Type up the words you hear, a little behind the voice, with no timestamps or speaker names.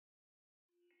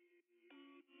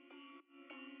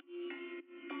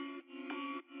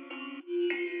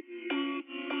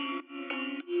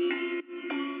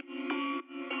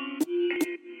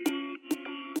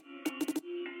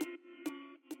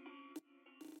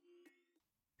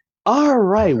All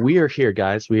right, we are here,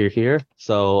 guys. We are here.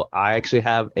 So I actually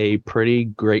have a pretty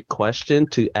great question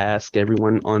to ask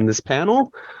everyone on this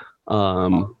panel.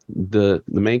 The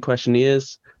main question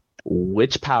is,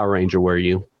 which Power Ranger were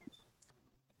you?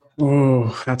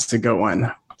 Oh, that's a good one.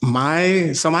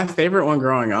 My favorite one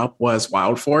growing up was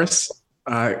Wild Force,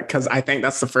 because I think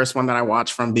that's the first one that I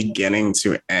watched from beginning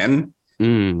to end.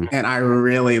 And I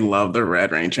really love the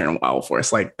Red Ranger and Wild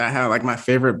Force. Like that had like my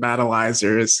favorite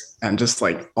battleizers and just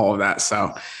like all of that.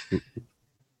 So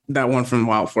that one from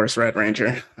Wild Force Red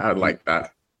Ranger, I would like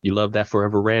that. You love that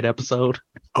Forever Red episode?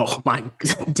 Oh my,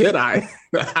 did I?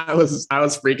 I was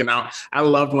freaking out. I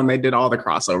loved when they did all the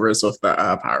crossovers with the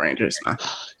Power Rangers.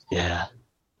 Yeah.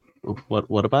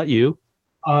 What about you?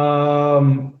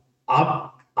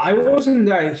 I wasn't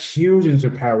that huge into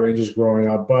Power Rangers growing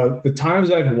up, but the times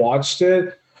I've watched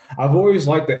it, I've always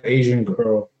liked the Asian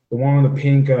girl, the one with the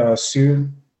pink suit.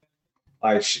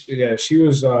 She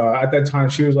was at that time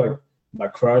she was like my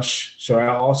crush. So I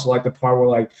also like the part where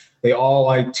like they all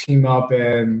like team up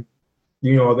and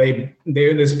they're in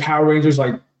this Power Rangers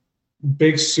like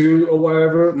big suit or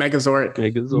whatever. Megazord.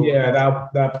 Yeah,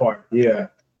 that part. Yeah.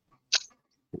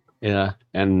 Yeah,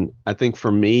 and I think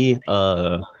for me,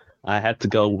 I had to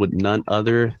go with none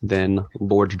other than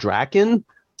Lord Draken,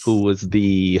 who was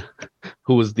the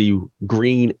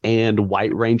Green and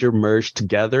White Ranger merged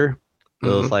together. It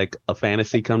was like a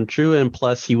fantasy come true, and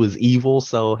plus he was evil.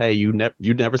 So hey, you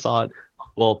never saw it.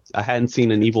 Well, I hadn't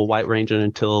seen an evil White Ranger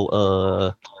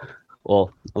until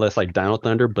unless like Dino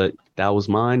Thunder, but that was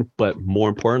mine. But more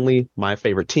importantly, my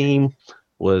favorite team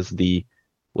was the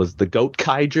Goat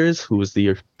Kaijers, who was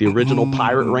the original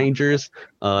Pirate Rangers.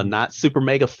 Not Super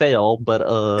Mega Fail, but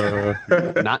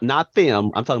not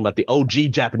them. I'm talking about the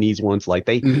OG Japanese ones. Like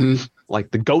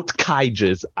like the Goat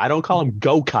Kaijers. I don't call them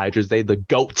Go Kaijers. They the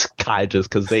Goat Kaijers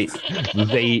because they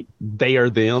are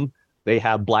them. They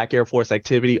have Black Air Force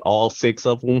activity, all 6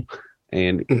 of them,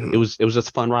 and it was just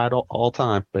a fun ride all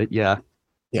time. But yeah.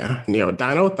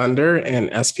 Dino Thunder and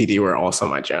SPD were also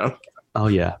my jam. Oh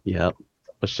yeah.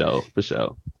 For sure.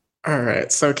 All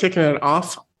right. So kicking it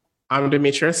off, I'm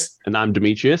Demetrius. And I'm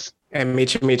Demetrius. And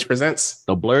Meech presents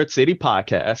the Blerd City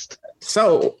podcast.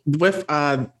 So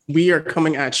we are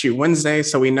coming at you Wednesday.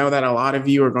 So we know that a lot of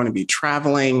you are going to be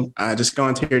traveling, just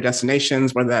going to your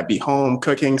destinations, whether that be home,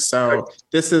 cooking. So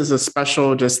this is a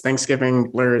special just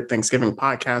Blerd Thanksgiving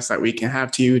podcast that we can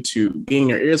have to be in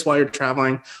your ears while you're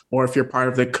traveling. Or if you're part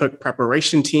of the cook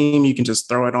preparation team, you can just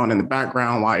throw it on in the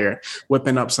background while you're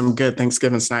whipping up some good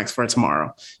Thanksgiving snacks for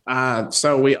tomorrow.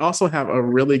 So we also have a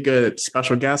really good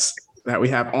special guest that we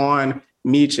have on.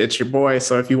 Meech, it's your boy.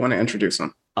 So if you want to introduce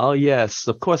him. Oh, yes.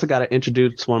 Of course, I got to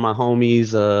introduce one of my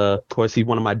homies. Of course, he's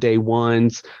one of my day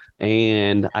ones.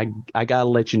 And I got to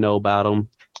let you know about him.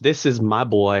 This is my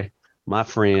boy, my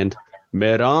friend,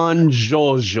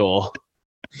 Me-Ron-JoJo.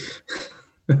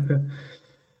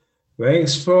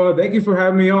 Thank you for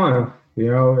having me on.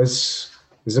 It's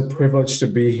a privilege to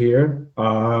be here.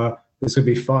 This would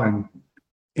be fun.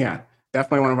 Yeah.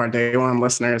 Definitely one of our day one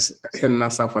listeners hitting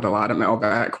us up with a lot of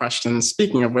mailbag questions.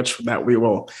 Speaking of which, that we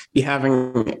will be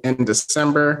having in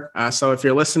December. So if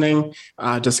you're listening,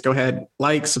 just go ahead,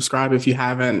 subscribe if you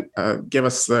haven't. Give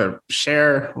us the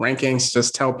share rankings.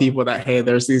 Just tell people that, hey,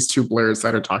 there's these 2 blerds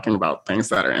that are talking about things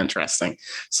that are interesting.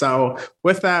 So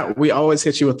with that, we always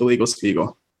hit you with the legal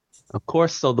spiegel. Of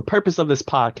course, so the purpose of this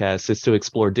podcast is to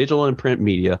explore digital and print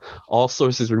media. All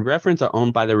sources we reference are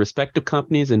owned by their respective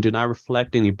companies and do not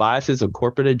reflect any biases or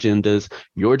corporate agendas.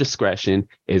 Your discretion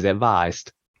is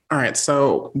advised. All right,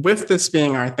 so with this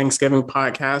being our Thanksgiving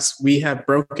podcast, we have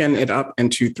broken it up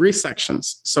into 3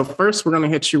 sections. So first, we're going to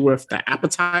hit you with the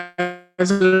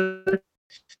appetizer,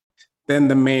 then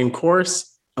the main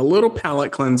course, a little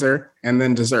palate cleanser, and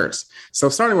then desserts. So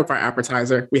starting with our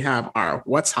appetizer, we have our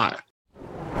What's Hot.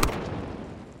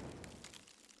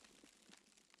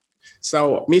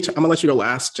 So, Meech, I'm going to let you go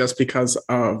last just because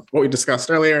of what we discussed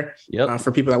earlier. Yep.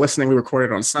 For people that are listening, we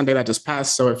recorded on Sunday that just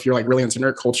passed. So if you're like really into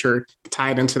nerd culture,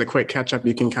 tied into the quick catch up,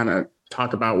 you can kind of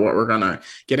talk about what we're going to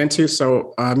get into.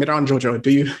 So,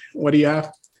 Me-Ron-JoJo, what do you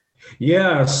have?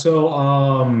 Yeah. So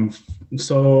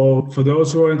for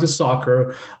those who are into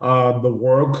soccer, the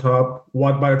World Cup,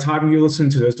 by the time you listen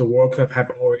to this, the World Cup have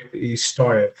already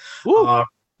started.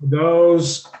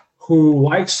 Those who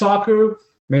like soccer,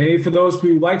 maybe for those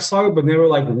who like soccer but never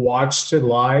watched it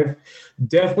live,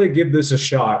 definitely give this a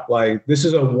shot. Like, this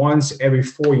is a once every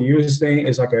 4 years thing.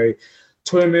 It's like a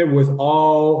tournament with not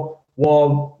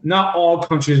all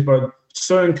countries, but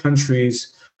certain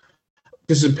countries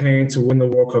participating to win the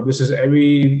World Cup. This is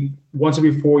once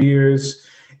every 4 years.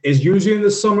 It's usually in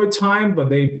the summertime, but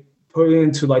they put it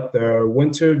into like the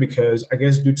winter because I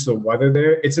guess due to the weather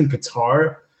there, it's in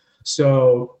Qatar.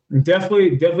 So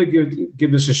definitely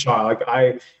give this a shot.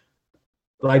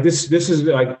 This is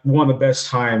like one of the best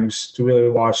times to really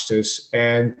watch this.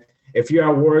 And if you're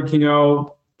at work,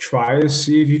 try to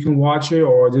see if you can watch it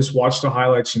or just watch the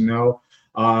highlights, I know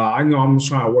I'm just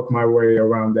trying to work my way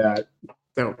around that.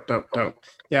 Dope.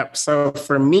 Yep. So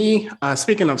for me,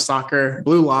 speaking of soccer,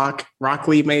 Blue Lock, Rock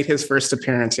Lee made his first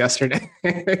appearance yesterday.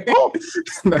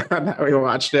 That we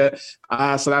watched it.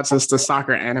 So that's just the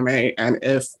soccer anime. And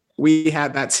if we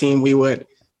had that team, we would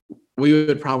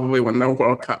probably win the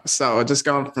World Cup. So just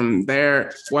going from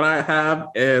there, what I have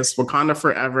is Wakanda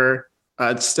Forever.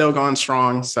 It's still going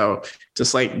strong. So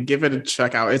just like give it a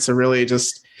check out. It's a really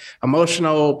just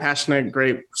emotional, passionate,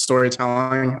 great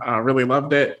storytelling. Really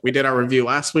loved it. We did our review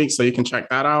last week, so you can check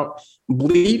that out.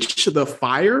 Bleach the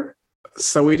Fire.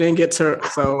 So we didn't get to,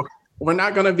 so we're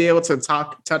not going to be able to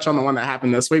touch on the one that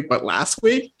happened this week, but last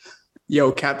week,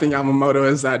 Captain Yamamoto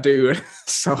is that dude.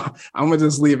 So I'm going to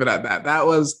just leave it at that. That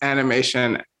was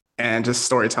animation and just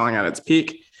storytelling at its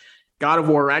peak. God of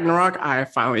War Ragnarok, I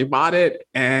finally bought it.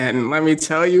 And let me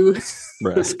tell you,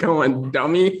 it's going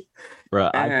dummy.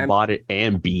 Bro, I bought it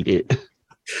and beat it.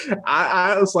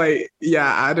 I was like,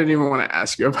 I didn't even want to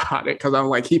ask you about it because I'm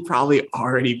like, he probably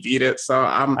already beat it. So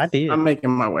I'm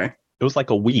making my way. It was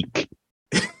like a week.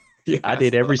 I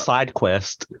did every side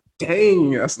quest.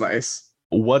 Dang, that's nice.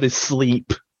 What is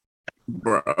sleep?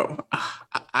 Bro,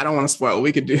 I don't want to spoil.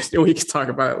 We could talk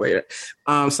about it later.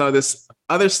 So this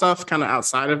other stuff kind of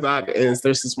outside of that is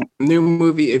there's this new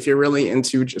movie, if you're really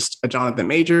into just a Jonathan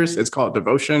Majors, it's called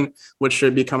Devotion, which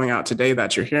should be coming out today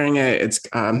that you're hearing it. It's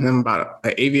him about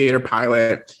an aviator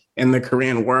pilot in the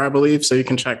Korean War, I believe. So you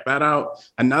can check that out.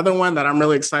 Another one that I'm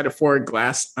really excited for,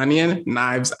 Glass Onion,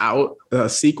 Knives Out, the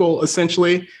sequel,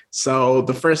 essentially. So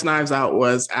the first Knives Out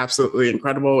was absolutely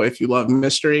incredible if you love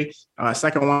mystery.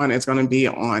 Second one is going to be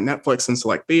on Netflix and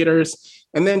select theaters.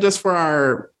 And then just for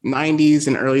our 90s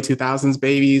and early 2000s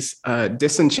babies,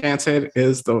 Disenchanted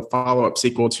is the follow-up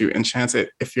sequel to Enchanted,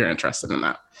 if you're interested in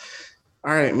that.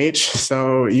 All right, Meech,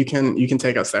 so you can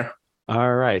take us there.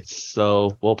 All right.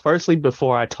 So, well, firstly,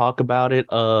 before I talk about it,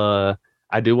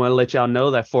 I do want to let y'all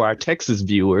know that for our Texas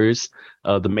viewers,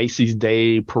 the Macy's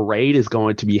Day Parade is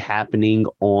going to be happening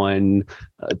on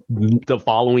the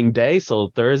following day, so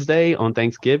Thursday on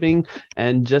Thanksgiving.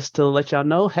 And just to let y'all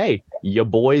know, hey, your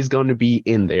boy is going to be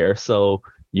in there. So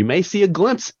you may see a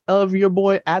glimpse of your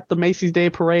boy at the Macy's Day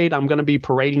Parade. I'm going to be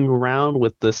parading around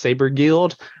with the Saber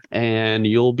Guild, and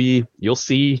you'll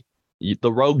see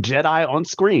the Rogue Jedi on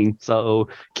screen. So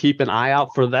keep an eye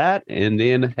out for that. And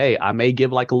then, hey, I may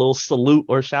give like a little salute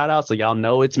or shout out so y'all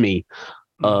know it's me.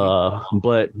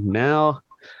 But now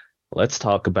let's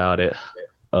talk about it.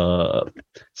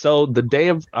 So the day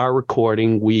of our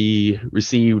recording, we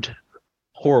received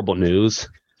horrible news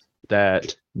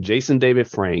that Jason David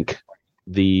Frank,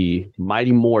 the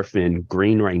Mighty Morphin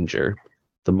Green Ranger,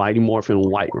 the Mighty Morphin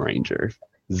White Ranger,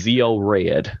 Zeo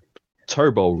Red,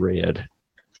 Turbo Red,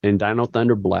 and Dino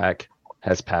Thunder Black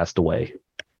has passed away,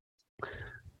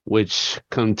 which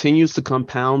continues to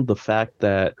compound the fact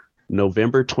that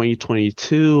November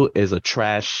 2022 is a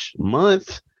trash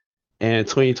month, and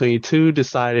 2022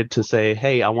 decided to say,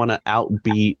 hey, I want to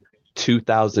outbeat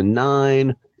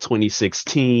 2009,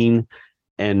 2016,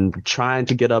 and trying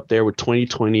to get up there with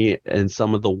 2020 and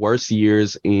some of the worst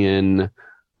years in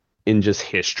just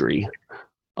history.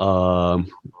 And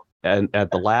at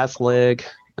the last leg,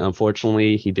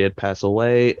 unfortunately, he did pass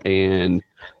away, and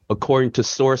according to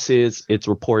sources, it's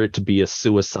reported to be a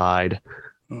suicide,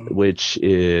 which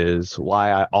is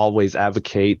why I always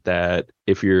advocate that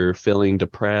if you're feeling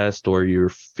depressed or you're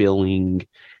feeling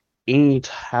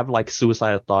have like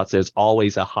suicidal thoughts, there's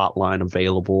always a hotline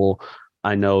available.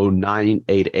 I know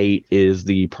 988 is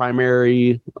the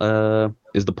primary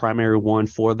one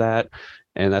for that.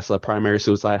 And that's the primary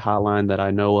suicide hotline that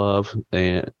I know of.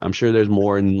 And I'm sure there's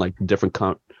more in like different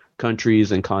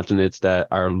countries and continents that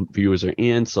our viewers are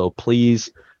in. So please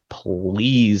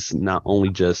not only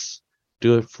just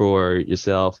do it for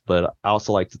yourself, but I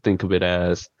also like to think of it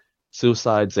as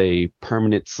suicide's a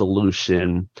permanent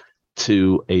solution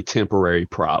to a temporary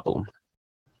problem.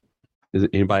 Does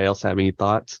anybody else have any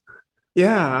thoughts?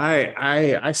 Yeah,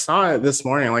 I saw it this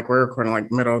morning, like we're recording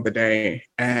like middle of the day,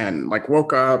 and like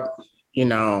woke up,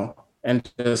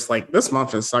 and just like this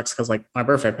month just sucks because like my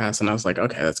birthday passed and I was like,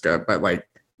 okay, that's good. But like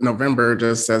November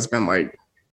just has been like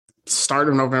start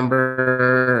of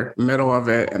November, middle of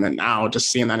it, and then now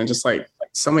just seeing that and just like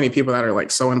so many people that are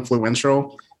like so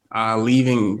influential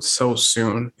leaving so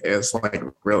soon is like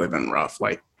really been rough.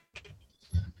 Like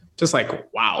just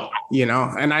like, wow, you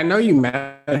know. And I know you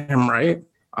met him, right?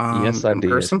 Yes, I in did.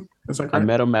 person. Is that I correct?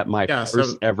 met him at my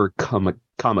first ever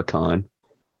Comic-Con.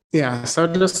 Yeah, so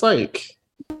just like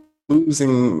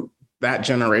losing that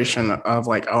generation of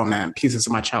like, oh man, pieces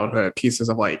of my childhood, pieces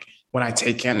of like what I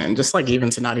take in, and just like even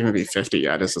to not even be 50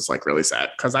 yet, this is like really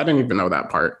sad because I didn't even know that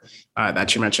part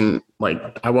that you mentioned.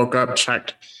 Like I woke up,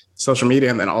 checked social media,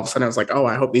 and then all of a sudden I was like, oh,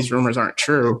 I hope these rumors aren't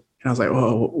true. And I was like,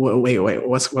 whoa, wait,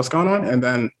 what's going on? And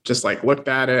then just like looked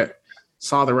at it,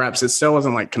 saw the reps. It still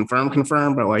wasn't like confirmed,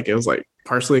 but like it was like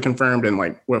partially confirmed, and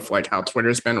like with like how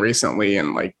Twitter's been recently,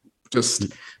 and like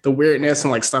just the weirdness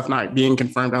and like stuff not being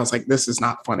confirmed. I was like, this is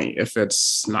not funny if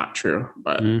it's not true.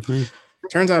 But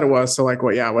turns out it was. So like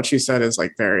what you said is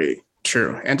like very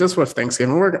true. And just with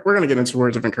Thanksgiving, we're gonna get into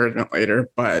words of encouragement later,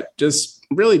 but just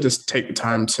really just take the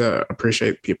time to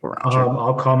appreciate people around you.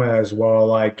 I'll comment as well.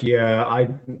 Like, yeah,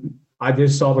 I did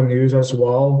saw the news as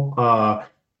well.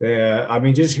 Yeah, I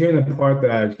mean, just hearing the part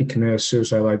that he committed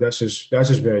suicide, like that's just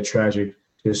very tragic.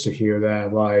 Just to hear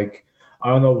that, like, I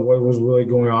don't know what was really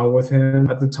going on with him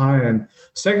at the time. And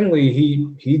secondly,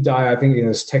 he died, I think, in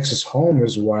his Texas home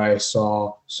is what I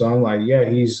saw. So I'm like, yeah,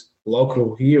 he's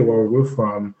local here where we're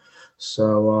from.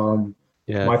 So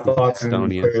yeah, my thoughts and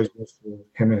prayers for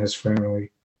him and his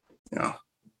family. Yeah.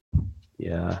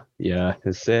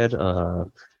 It said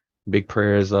big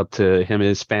prayers up to him and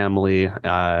his family.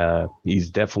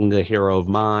 He's definitely a hero of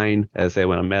mine. As I said,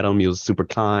 when I met him, he was super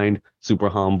kind, super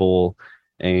humble,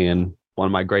 and one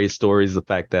of my great stories, the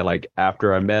fact that like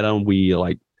after I met him, he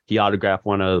autographed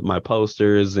one of my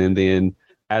posters, and then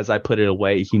as I put it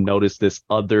away, he noticed this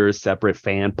other separate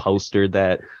fan poster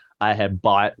that I had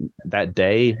bought that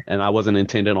day, and I wasn't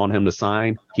intending on him to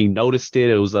sign. He noticed it.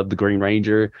 It was of the Green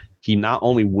Ranger. He not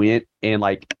only went and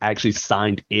like actually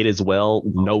signed it as well,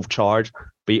 no charge,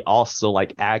 but he also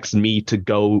like asked me to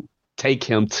go take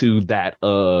him to that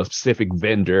specific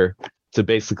vendor to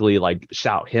basically like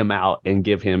shout him out and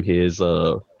give him his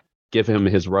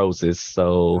roses.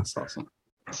 So that's awesome.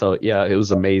 So yeah, it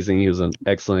was amazing. He was an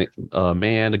excellent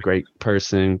man, a great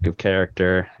person, good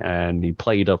character, and he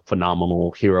played a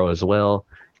phenomenal hero as well.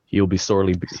 He will be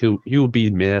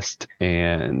missed,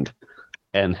 and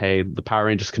hey, the Power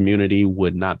Rangers community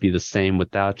would not be the same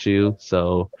without you.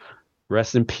 So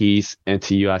rest in peace, and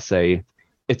to you I say,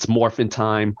 it's morphin'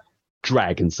 time,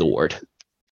 Dragon Sword.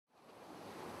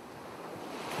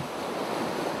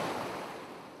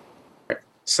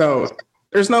 So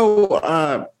there's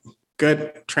no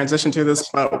good transition to this,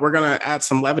 but we're going to add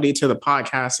some levity to the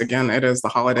podcast. Again, it is the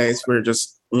holidays. We're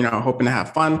just, hoping to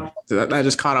have fun. That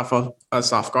just caught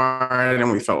us off guard,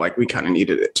 and we felt like we kind of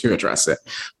needed it to address it.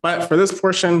 But for this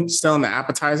portion, still in the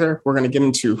appetizer, we're going to get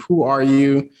into who are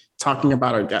you, talking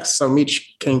about our guests. So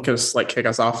Meech, can you just like kick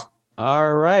us off?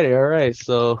 All right.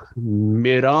 So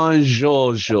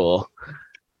Me-Ron-JoJo.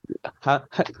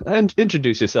 And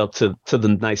introduce yourself to the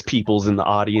nice peoples in the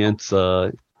audience.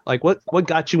 Like what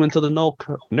got you into the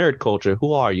nerd culture?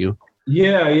 Who are you?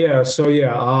 Yeah. So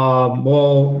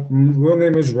well, real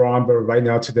name is Ron, but right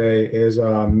now today is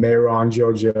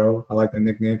Me-Ron-JoJo. I like the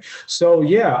nickname. So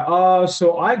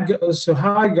so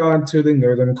how I got into the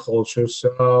nerdom culture.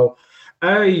 So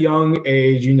at a young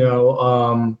age,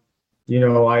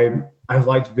 I've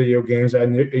liked video games at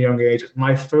a young age.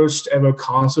 My first ever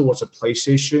console was a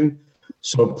PlayStation.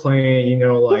 So playing,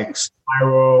 like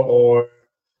Spyro, or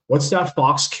what's that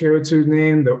Fox character's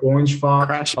name? The Orange Fox?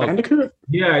 Crash Bandicoot?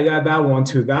 Yeah, that one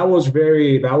too. That was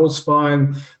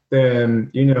fun. Then,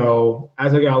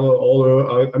 as I got a little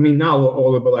older, not a little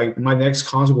older, but like my next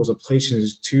console was a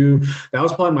PlayStation 2. That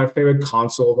was probably my favorite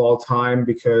console of all time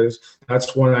because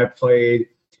that's when I played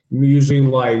usually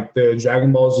like the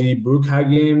Dragon Ball Z Budokai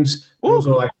games. Those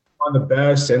are like one of the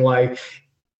best. And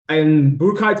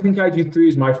Budokai Tenkaichi 3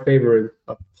 is my favorite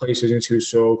PlayStation 2.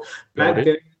 So back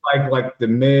then, like the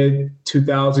mid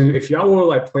 2000s, if y'all were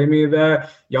like play me that,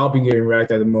 y'all be getting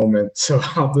wrecked at the moment. So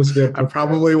I'm just gonna. I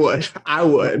probably would. I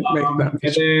would. And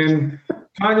then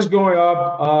kind of just going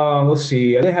up. Let's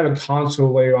see. I didn't have a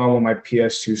console later on when my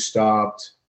PS2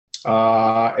 stopped.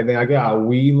 And then I got a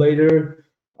Wii later.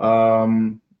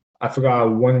 I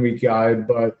forgot when we got it,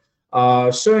 but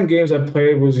certain games I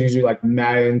played was usually like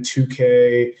Madden,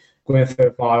 2K, Grand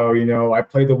Theft Auto. I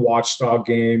played the Watchdog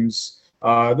games.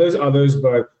 There's others,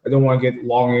 but I don't want to get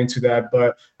long into that.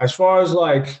 But as far as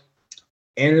like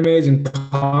animes and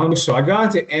comics, so I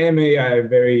got into anime at a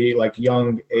very like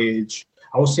young age.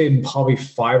 I would say probably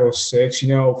 5 or 6.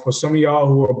 For some of y'all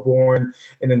who were born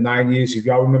in the 90s, if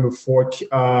y'all remember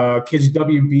Kids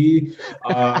WB,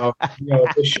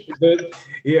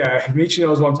 Mitch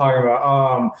knows what I'm talking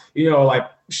about. Like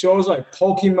shows like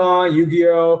Pokemon,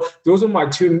 Yu-Gi-Oh. Those are my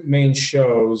two main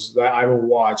shows that I will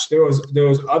watch. There was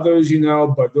others,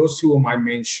 but those two were my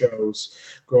main shows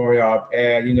growing up.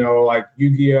 And like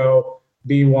Yu-Gi-Oh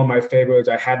being one of my favorites.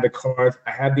 I had the cards.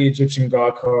 I had the Egyptian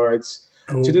god cards.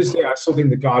 Oh. To this day, I still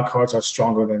think the god cards are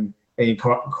stronger than any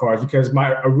cards because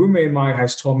a roommate of mine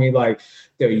has told me like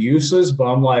they're useless, but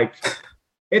I'm like,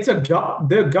 it's a god.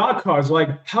 They're god cards.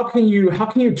 Like, how can you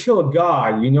kill a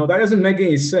god? That doesn't make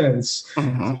any sense.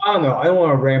 Mm-hmm. So, I don't know. I don't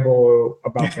want to ramble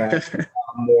about that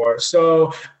more.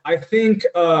 So I think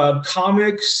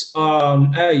comics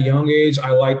at a young age,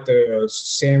 I like the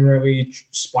Sam Raimi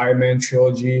Spider-Man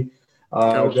trilogy.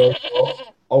 They'll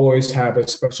always have a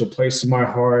special place in my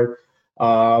heart.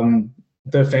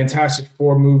 The Fantastic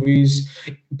Four movies.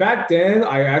 Back then,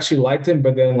 I actually liked them,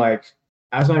 but then like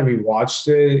as I rewatched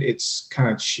it, it's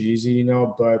kind of cheesy,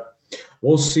 but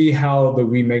we'll see how the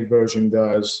remake version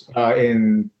does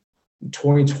in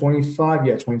 2025.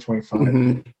 Yeah, 2025.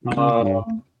 Mm-hmm.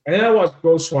 And then I watched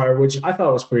Ghostwire, which I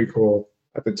thought was pretty cool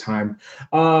at the time.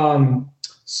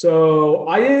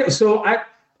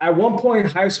 At one point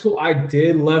in high school, I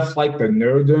did left like the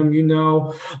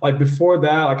nerdom, like before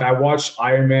that, like I watched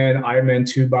Iron Man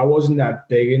 2, but I wasn't that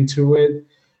big into it.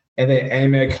 And then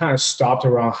anime kind of stopped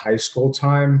around high school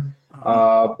time.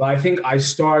 But I think I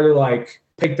started like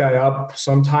pick that up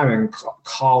sometime in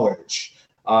college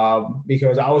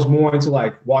because I was more into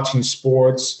like watching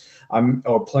sports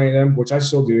or playing them, which I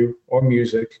still do, or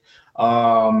music.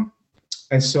 And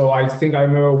so I think I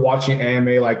remember watching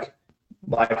anime like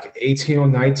 18 or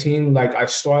 19. Like I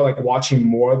started like watching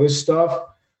more of this stuff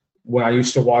when I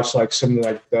used to watch like some of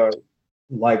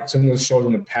some of the shows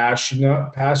in the past,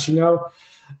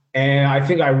 And I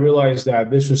think I realized that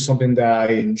this was something that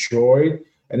I enjoyed,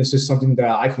 and this is something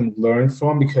that I can learn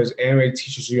from because anime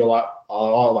teaches you a lot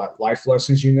of life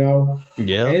lessons, Yeah.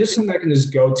 And it's something I can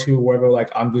just go to whether like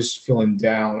I'm just feeling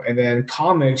down. And then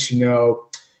comics,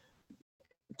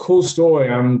 cool story.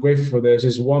 I'm grateful for this.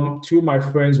 Is two of my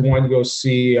friends wanted to go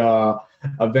see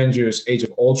Avengers: Age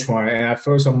of Ultron, and at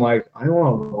first I'm like, I don't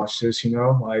want to watch this.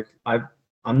 Like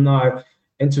I'm not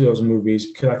into those movies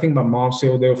because I think my mom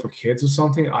said they were for kids or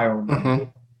something. I don't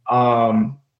know. Mm-hmm.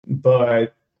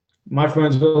 But my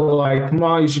friends were like, "Come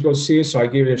on, you should go see it." So I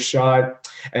gave it a shot,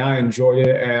 and I enjoyed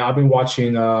it. And I've been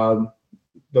watching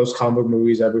those comic book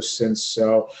movies ever since.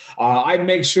 So I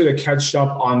make sure to catch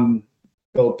up on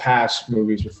the past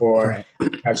movies before I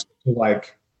catch to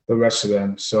like the rest of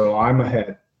them. So I'm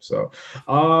ahead. So,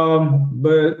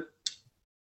 but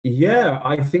yeah,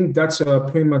 I think that's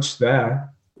pretty much that.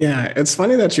 Yeah, it's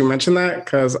funny that you mentioned that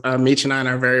because Meech and I in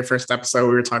our very first episode,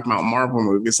 we were talking about Marvel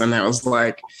movies, and that was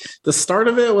like the start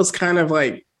of it was kind of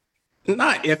like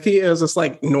not iffy. It was just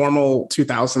like normal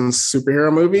 2000s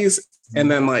superhero movies. And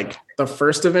then like the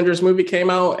first Avengers movie came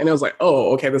out and it was like,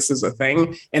 oh, okay, this is a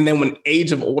thing. And then when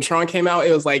Age of Ultron came out,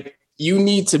 it was like, you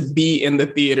need to be in the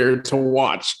theater to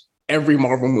watch every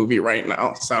Marvel movie right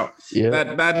now. So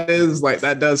that is like,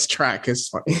 that does track. It's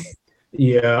funny.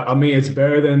 Yeah, I mean, it's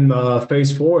better than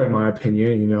Phase 4, in my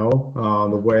opinion,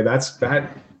 the way that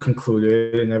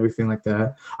concluded and everything like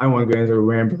that. I don't want to get into a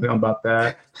rambling about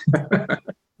that.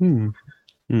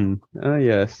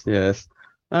 Yes.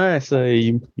 All right, so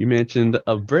you mentioned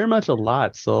very much a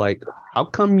lot. So, like, how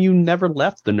come you never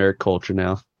left the nerd culture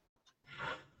now?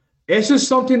 It's just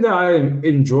something that I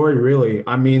enjoy, really.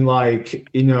 I mean, like,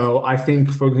 I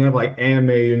think, for example, like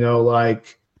anime,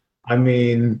 I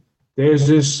mean, there's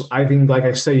just, I think, like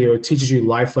I say, it teaches you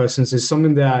life lessons. It's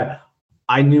something that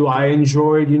I knew I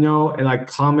enjoyed, and like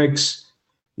comics,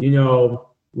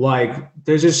 like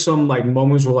there's just some like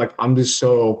moments where like I'm just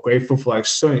so grateful for like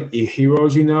certain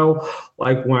heroes,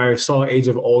 like when I saw Age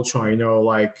of Ultron,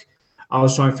 like I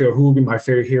was trying to figure out who would be my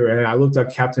favorite hero, and I looked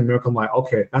at Captain America. I'm like,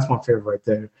 okay, that's my favorite right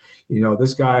there.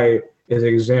 This guy is an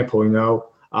example.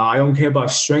 I don't care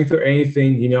about strength or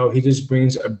anything. He just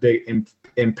brings a big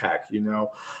impact.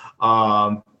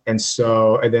 And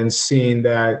then seeing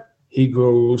that he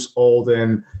grows old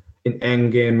and in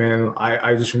Endgame, man,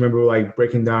 I just remember like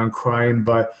breaking down, crying.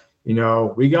 But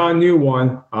we got a new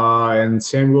one, and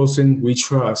Sam Wilson, we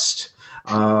trust.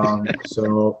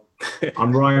 So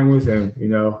I'm riding with him.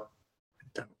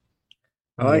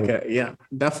 I like it. Yeah,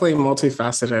 definitely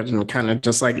multifaceted and kind of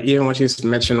just like even what you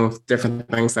mentioned with different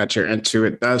things that you're into,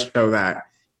 it does show that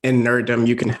in nerddom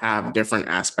you can have different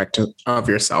aspects of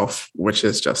yourself, which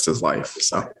is just as life.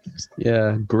 So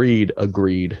yeah, agreed.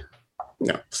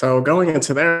 Yeah. So going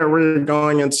into there, we're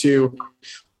going into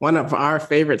one of our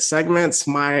favorite segments.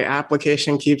 My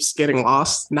application keeps getting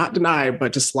lost, not denied,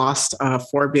 but just lost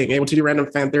for being able to do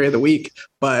random fan theory of the week.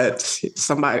 But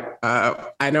somebody,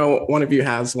 I know one of you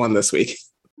has one this week.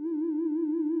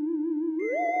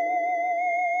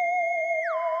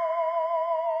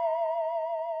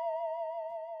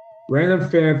 Random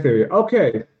fan theory.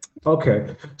 Okay.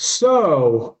 Okay.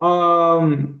 I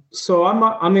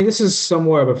mean, this is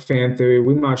somewhat of a fan theory.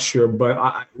 We're not sure,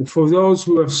 but for those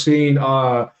who have seen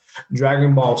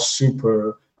Dragon Ball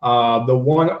Super, the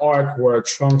one arc where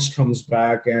Trunks comes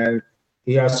back and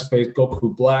he has to face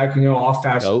Goku Black, I'll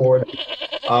fast forward.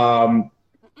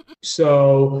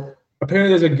 So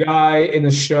apparently there's a guy in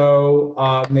the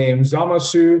show named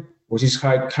Zamasu, which is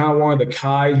kind of one of the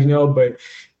Kai, but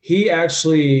he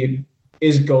actually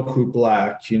is Goku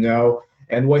Black,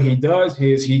 and what he does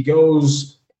is he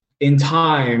goes in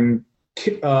time,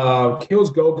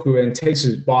 kills Goku and takes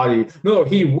his body. No,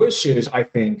 he wishes, I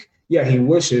think. Yeah, he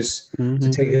wishes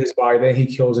to take his body. Then he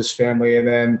kills his family. And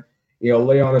then,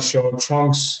 later on the show,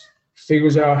 Trunks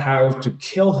figures out how to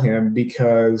kill him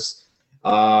because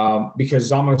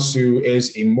Zamasu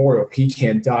is immortal. He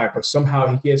can't die, but somehow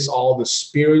he gets all the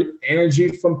spirit energy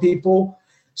from people.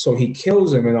 So he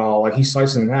kills him and all, like he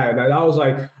slices him in half. And I was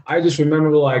like, I just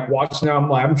remember like watching that.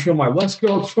 I'm feeling like, let's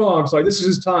go Trunks. Like, this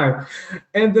is his time.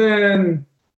 And then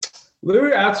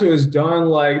literally after it's done,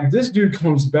 like this dude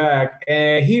comes back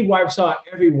and he wipes out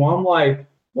everyone. I'm like,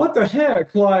 what the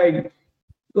heck? Like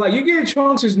you get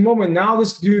Trunks' moment. Now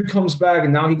this dude comes back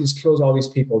and now he just kills all these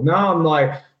people. Now I'm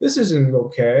like, this isn't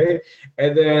okay.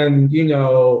 And then,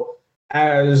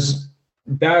 as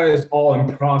that is all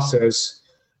in process,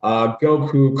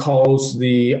 Goku calls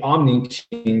the Omni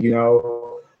King,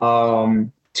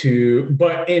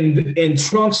 but in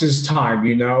Trunks'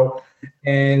 time,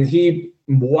 and he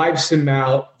wipes him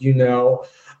out,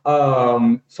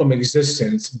 from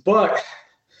existence. But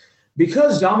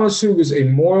because Zamasu is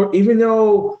immortal, even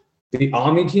though the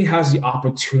Omni King has the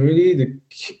opportunity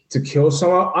to kill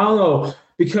someone, I don't know,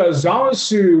 because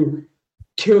Zamasu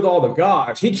killed all the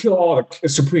gods, he killed all the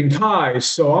Supreme Kais.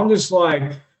 So I'm just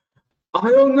like, I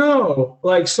don't know.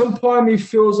 Like some part of me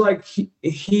feels like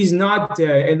he's not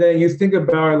dead. And then you think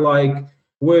about it, like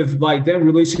with like them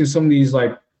releasing some of these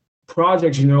like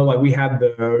projects, like we had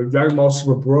the Dragon Ball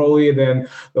Super Broly, and then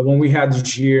the one we had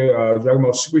this year, Dragon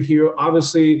Ball Superhero.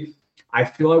 Obviously, I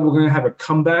feel like we're gonna have a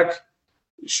comeback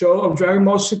show of Dragon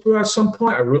Ball Super at some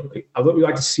point. I really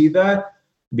like to see that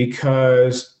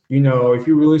because if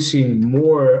you're releasing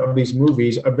more of these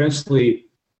movies, eventually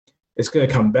it's gonna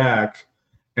come back.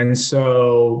 And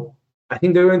so I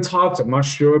think they're in talks. I'm not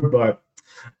sure, but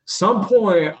some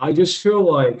point I just feel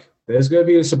like there's going to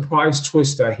be a surprise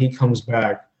twist that he comes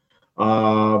back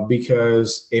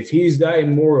because if he's that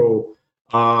immortal,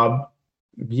 that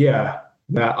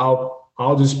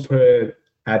I'll just put it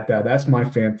at that. That's my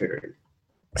fan theory.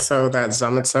 So that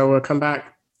Zamatsu will come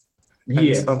back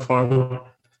in some form.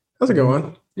 That's a good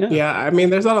one. Yeah, I mean,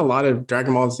 there's not a lot of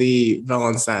Dragon Ball Z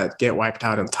villains that get wiped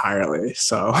out entirely.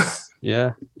 So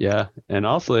yeah. And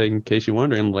also, in case you're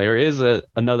wondering, there is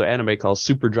another anime called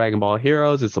Super Dragon Ball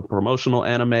Heroes. It's a promotional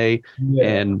anime,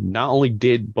 and not only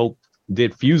did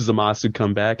Fuse Zamasu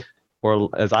come back, or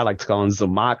as I like to call him,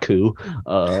 Zamaku,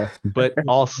 but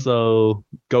also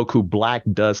Goku Black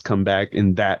does come back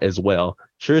in that as well.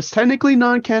 Sure, it's technically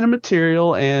non-canon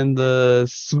material, and the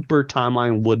Super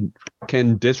timeline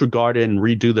can disregard it and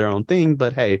redo their own thing.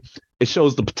 But hey, it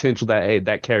shows the potential that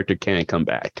that character can come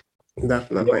back.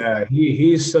 Definitely. Yeah,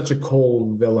 he's such a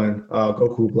cold villain,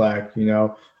 Goku Black.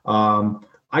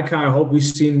 I kind of hope we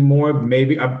see more.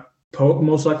 Maybe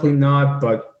most likely not,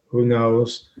 but who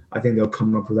knows? I think they'll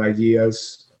come up with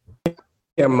ideas.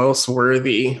 Yeah, most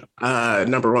worthy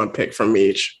number one pick from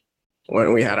each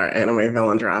when we had our anime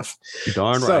villain draft.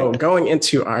 Darn right. So going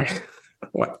into our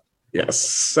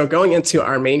So going into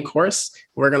our main course,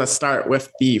 we're going to start with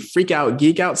the Freak Out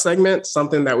Geek Out segment,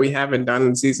 something that we haven't done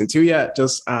in season 2 yet,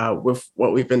 just with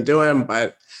what we've been doing.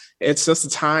 But it's just a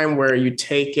time where you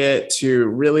take it to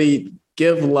really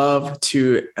give love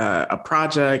to a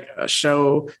project, a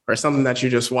show, or something that you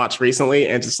just watched recently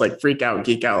and just like freak out,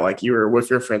 geek out, like you were with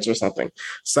your friends or something.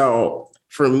 So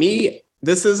for me,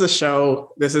 this is a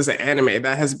show, this is an anime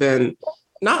that has been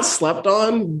not slept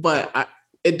on, but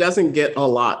it doesn't get a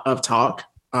lot of talk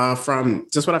from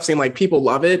just what I've seen. Like people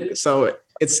love it. So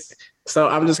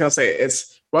I'm just going to say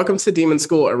it's Welcome to Demon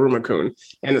School, Aruma-kun.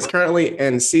 And it's currently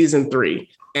in season 3.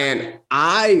 And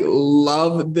I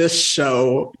love this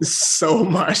show so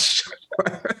much.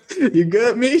 You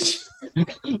good, Mish?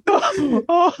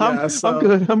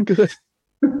 I'm good.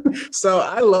 So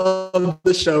I love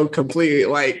the show completely.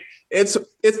 Like it's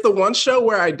the one show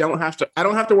where I don't have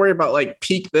to worry about like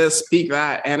peak this, peak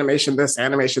that, animation this,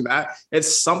 animation that.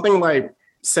 It's something like,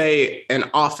 say, an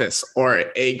Office or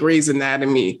a Grey's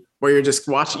Anatomy, where you're just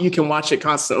you can watch it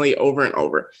constantly over and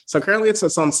over. So currently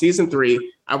it's on season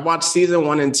 3. I've watched season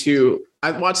 1 and 2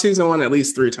 I watched season 1 at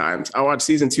least 3 times. I watched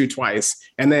season 2 twice.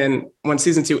 And then when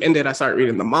season 2 ended, I started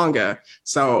reading the manga.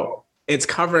 So it's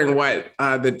covering what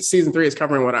the season 3 is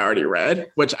covering what I already read,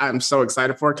 which I'm so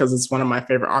excited for because it's one of my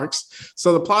favorite arcs.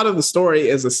 So the plot of the story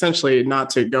is essentially, not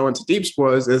to go into deep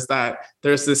spoilers, is that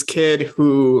there's this kid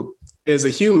who is a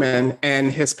human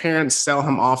and his parents sell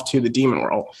him off to the demon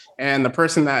world. And the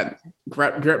person that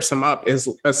grips him up is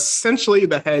essentially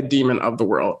the head demon of the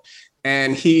world.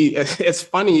 And it's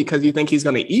funny because you think he's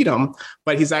going to eat him,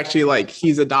 but he's actually like,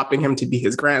 he's adopting him to be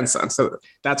his grandson. So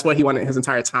that's what he wanted his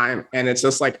entire time. And it's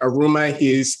just like Aruma,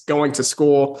 he's going to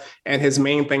school. And his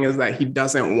main thing is that he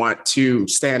doesn't want to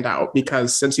stand out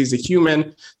because since he's a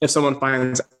human, if someone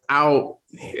finds out,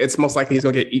 it's most likely he's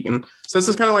going to get eaten. So this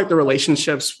is kind of like the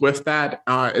relationships with that.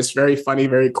 It's very funny,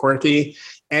 very quirky.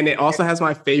 And it also has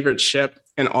my favorite ship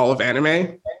in all of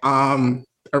anime.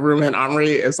 Aruma and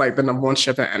Amri is like the number 1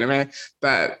 ship in anime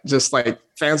that just like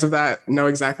fans of that know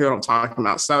exactly what I'm talking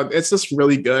about. So it's just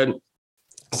really good.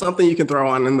 Something you can throw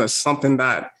on in this, something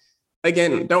that,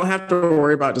 again, don't have to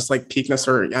worry about just like peakness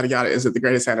or yada yada. Is it the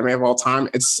greatest anime of all time?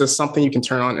 It's just something you can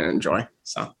turn on and enjoy.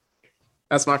 So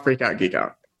that's my freak out, geek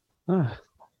out.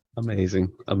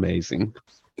 Amazing.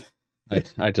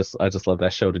 I just love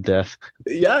that show to death.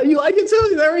 Yeah, you like it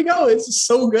too. There we go. It's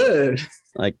so good.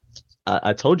 Like,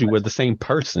 I told you we're the same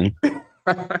person.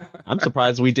 I'm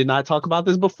surprised we did not talk about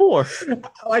this before.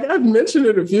 Like, I've mentioned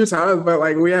it a few times, but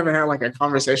like we haven't had like a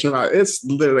conversation about it. It's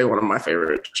literally one of my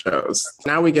favorite shows.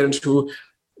 Now we get into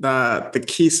the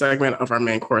key segment of our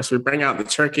main course. We bring out the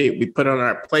turkey, we put it on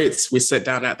our plates, we sit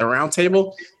down at the round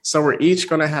table. So we're each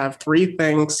going to have 3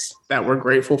 things that we're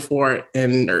grateful for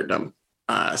in nerdom.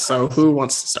 So who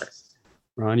wants to start?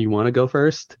 Ron, you want to go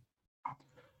first?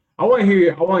 I want to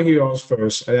hear yours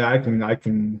first. I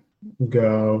can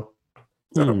go.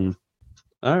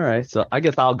 All right, so I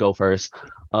guess I'll go first.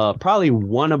 Probably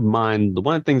one of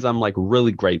the things I'm like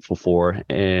really grateful for,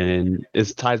 and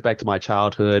it ties back to my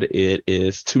childhood. It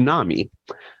is Toonami.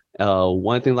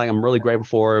 One thing like I'm really grateful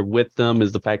for with them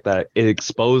is the fact that it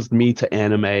exposed me to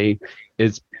anime.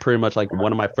 It's pretty much like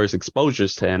one of my first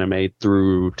exposures to anime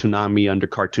through Toonami under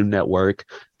Cartoon Network.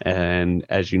 And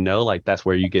as you know, like that's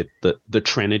where you get the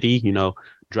Trinity,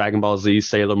 Dragon Ball Z,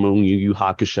 Sailor Moon, Yu Yu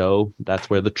Hakusho. That's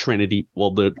where the Trinity,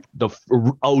 well, the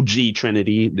OG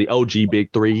Trinity, the OG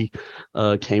Big Three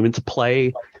came into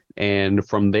play. And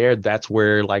from there, that's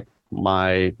where like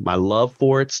my love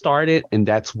for it started. And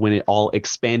that's when it all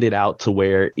expanded out to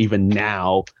where even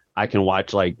now I can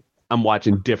watch, like, I'm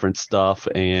watching different stuff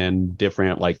and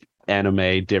different like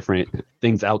anime, different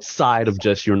things outside of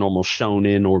just your normal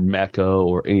shonen or mecha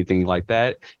or anything like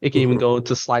that. It can even go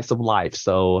into slice of life.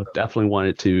 So definitely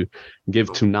wanted to give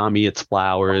Toonami its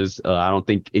flowers. I don't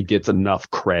think it gets enough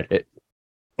credit.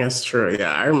 That's true.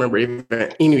 Yeah, I remember even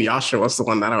Inuyasha was the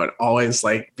one that I would always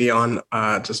like be on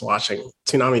just watching.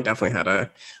 Toonami definitely had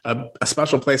a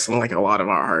special place in like a lot of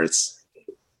our hearts.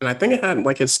 And I think it had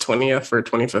like its 20th or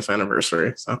 25th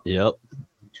anniversary. So yep.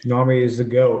 Toonami is the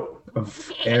GOAT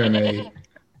of anime.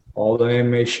 All the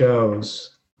anime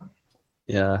shows.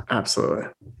 Yeah. Absolutely.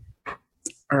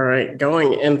 All right.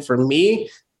 Going in for me,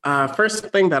 first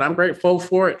thing that I'm grateful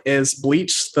for is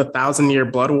Bleach, the 1,000-Year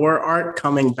Blood War arc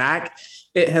coming back.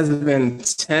 It has been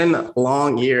 10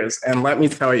 long years. And let me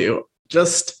tell you,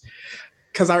 just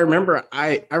because I remember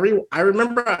I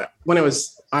remember when I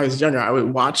was younger, I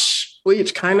would watch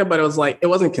Bleach kind of, but it was like, it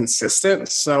wasn't consistent.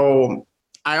 So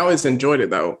I always enjoyed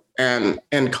it though. And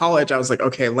in college, I was like,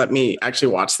 okay, let me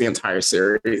actually watch the entire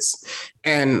series.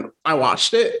 And I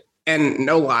watched it, and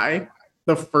no lie,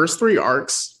 the first 3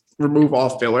 arcs remove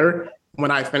all filler. When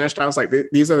I finished, I was like,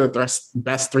 these are the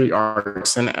best 3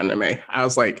 arcs in anime. I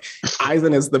was like,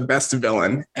 Aizen is the best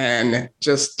villain, and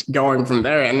just going from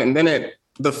there. And then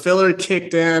the filler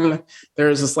kicked in. There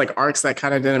was just like arcs that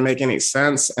kind of didn't make any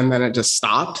sense, and then it just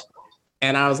stopped.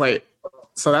 And I was like,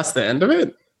 so that's the end of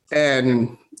it?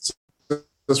 And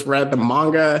just read the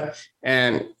manga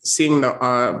and seeing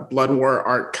the Blood War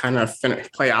arc kind of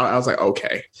play out. I was like,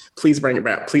 okay, please bring it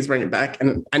back. Please bring it back.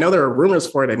 And I know there were rumors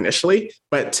for it initially,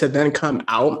 but to then come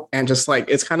out and just like,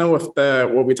 it's kind of with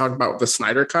what we talked about with the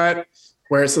Snyder Cut,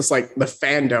 where it's just like the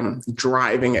fandom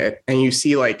driving it. And you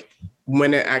see like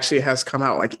when it actually has come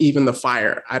out, like even the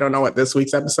fire. I don't know what this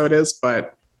week's episode is,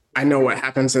 but I know what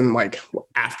happens in like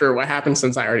after what happened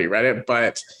since I already read it,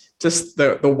 but just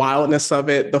the wildness of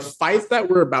it, the fights that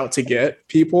we're about to get,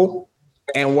 people,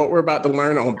 and what we're about to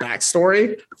learn on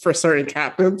backstory for certain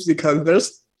captains, because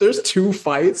there's 2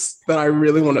 fights that I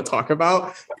really want to talk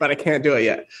about, but I can't do it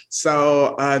yet.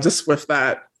 So just with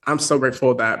that, I'm so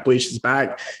grateful that Bleach is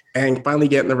back and finally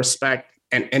getting the respect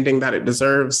and ending that it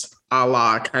deserves. a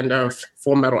la kind of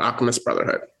Full Metal Alchemist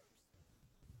Brotherhood?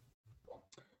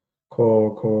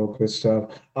 Cool, good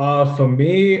stuff. For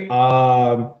me,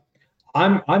 I'm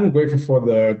grateful for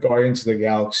the Guardians of the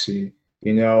Galaxy.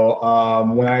 You know,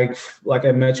 when like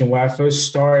I mentioned, when I first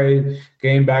started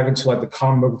getting back into like the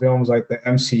comic book films, like the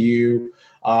MCU,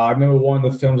 I remember one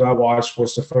of the films I watched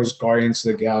was the first Guardians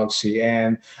of the Galaxy,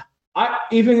 and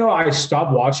even though I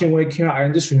stopped watching when it came out, I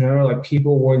just remember like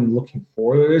people weren't looking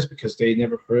forward to this because they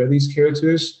never heard of these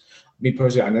characters. Me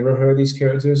personally, I never heard of these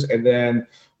characters, and then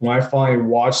when I finally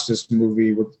watched this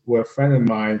movie with a friend of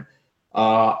mine,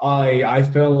 I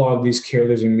felt a lot of these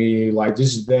characters in me, like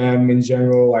just them in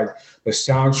general, like the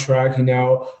soundtrack, you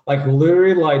know, like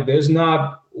literally, like there's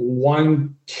not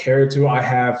one character I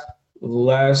have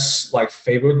less like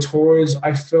favorite towards.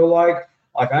 I feel like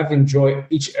I've enjoyed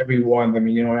each every one of them,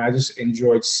 you know, and I just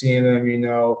enjoyed seeing them,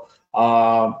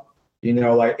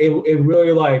 like it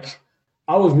really like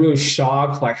I was really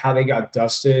shocked like how they got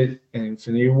dusted in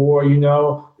Infinity War,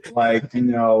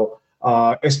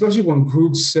 especially when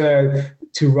Groot said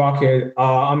to Rocket,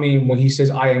 when he says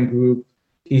I am Groot,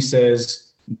 he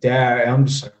says Dad, and I'm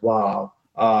just like, wow.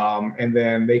 And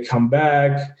then they come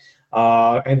back,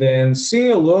 and then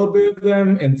seeing a little bit of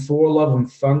them in Thor: Love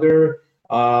and Thunder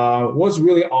was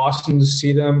really awesome to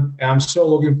see them, and I'm so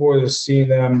looking forward to seeing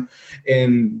them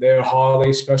in their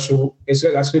holiday special. That's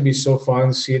going to be so fun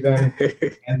to see them.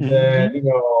 And then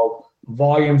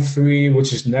Volume 3,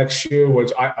 which is next year,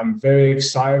 which I'm very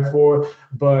excited for,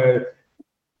 but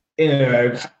in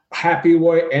a happy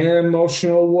way and an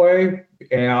emotional way,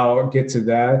 and I'll get to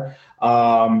that.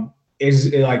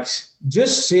 Is like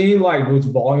just seeing like with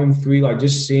Volume 3, like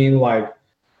just seeing like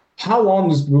how long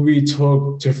this movie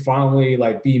took to finally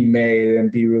like be made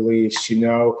and be released,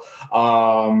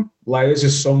 like there's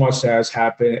just so much that has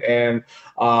happened, and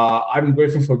I'm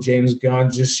grateful for James Gunn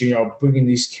just bringing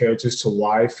these characters to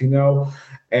life,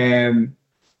 and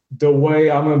the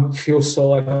way I'm gonna feel so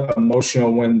like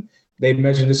emotional when they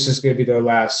mentioned this is gonna be their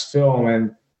last film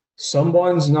and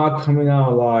someone's not coming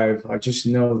out alive. I just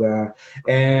know that.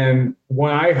 And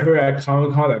when I heard at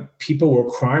Comic-Con that people were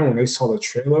crying when they saw the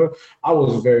trailer, I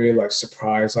was very like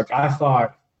surprised. Like I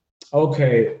thought,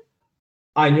 okay,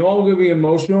 I know I'm gonna be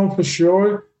emotional for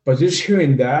sure, but just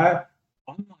hearing that,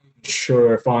 I'm not even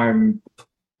sure if I'm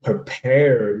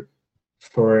prepared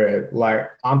for it.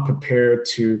 Like I'm prepared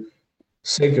to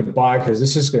say goodbye because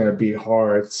this is gonna be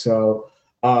hard. So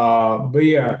but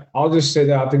yeah, I'll just say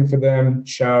that I think for them,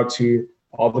 shout out to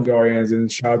all the Guardians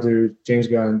and shout out to James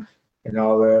Gunn and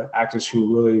all the actors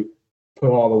who really put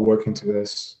all the work into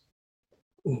this.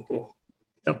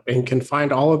 Yep, and can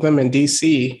find all of them in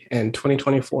DC in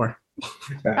 2024.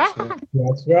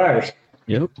 That's right.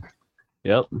 Yep.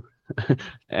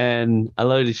 And I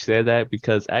love that you said that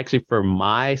because actually for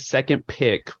my second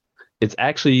pick, it's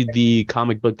actually the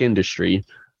comic book industry.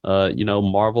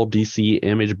 Marvel, DC,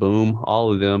 Image, Boom,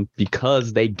 all of them,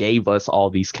 because they gave us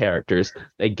all these characters.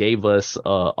 They gave us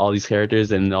all these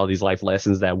characters and all these life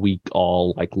lessons that we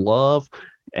all like love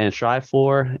and strive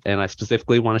for. And I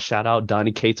specifically want to shout out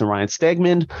Donny Cates and Ryan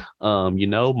Stegman.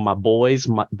 My boys,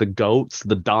 the GOATs,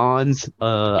 the Dons.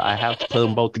 I have to put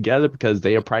them both together because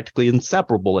they are practically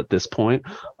inseparable at this point.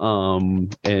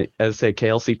 And as I said,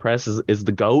 KLC Press is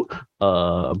the GOAT.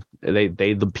 They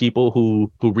the people who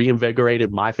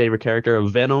reinvigorated my favorite character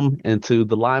of Venom into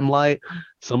the limelight.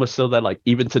 So much so that like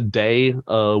even today,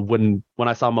 when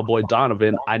I saw my boy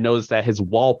Donovan, I noticed that his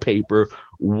wallpaper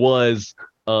was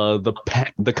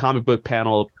the comic book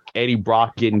panel of Eddie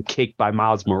Brock getting kicked by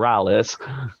Miles Morales.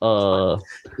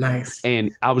 Nice.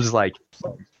 And I was just like,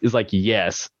 it's like,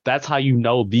 yes, that's how you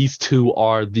know these two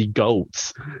are the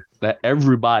GOATs. That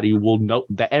everybody will know,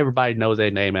 that everybody knows their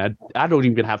name. And I don't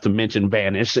even have to mention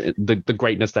Vanish, the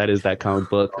greatness that is that comic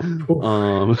book. I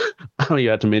don't even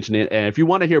have to mention it. And if you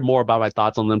want to hear more about my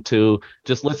thoughts on them too,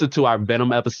 just listen to our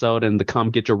Venom episode and the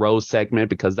Come Get Your Rose segment,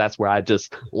 because that's where I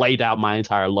just laid out my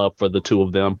entire love for the two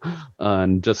of them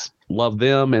and just love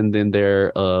them and then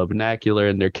their vernacular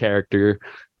and their character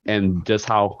and just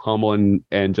how humble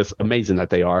and just amazing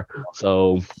that they are.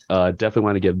 So definitely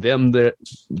want to give them the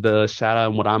shout out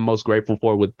and what I'm most grateful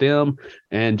for with them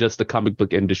and just the comic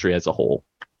book industry as a whole.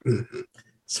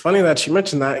 It's funny that you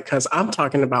mentioned that because I'm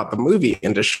talking about the movie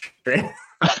industry.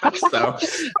 So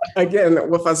again,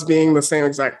 with us being the same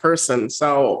exact person.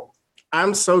 So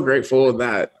I'm so grateful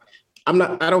that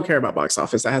I don't care about box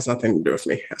office. That has nothing to do with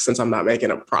me since I'm not making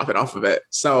a profit off of it.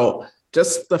 So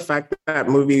just the fact that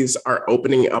movies are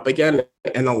opening up again,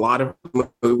 and a lot of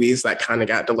movies that kind of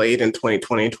got delayed in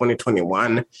 2020,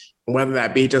 2021, whether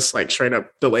that be just like straight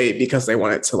up delayed because they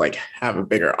wanted to like have a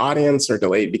bigger audience or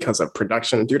delayed because of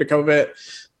production due to COVID,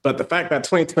 But the fact that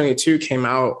 2022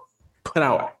 put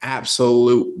out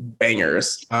absolute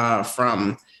bangers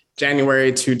from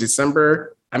January to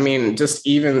December. I mean, just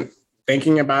even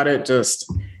thinking about it,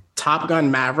 just Top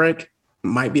Gun Maverick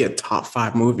might be a top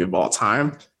 5 movie of all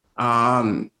time.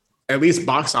 At least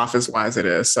box office wise it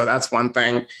is. So that's one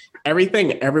thing.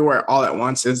 Everything Everywhere All at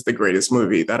Once is the greatest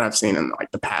movie that I've seen in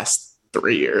like the past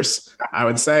 3 years, I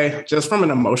would say, just from an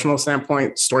emotional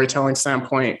standpoint, storytelling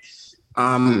standpoint.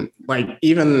 Like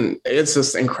even it's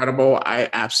just incredible. I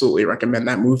absolutely recommend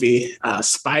that movie.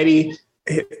 Spidey,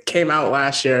 it came out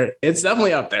last year. It's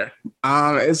definitely up there.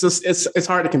 It's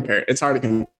hard to compare. It's hard to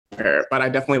compare, but I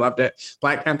definitely loved it.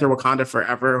 Black Panther: Wakanda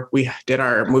Forever. We did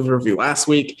our movie review last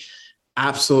week.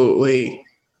 Absolutely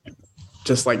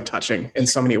just like touching in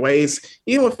so many ways.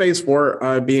 Even with phase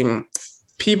 4 being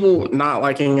people not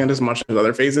liking it as much as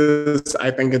other phases,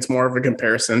 I think it's more of a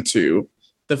comparison to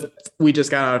we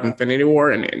just got out of Infinity War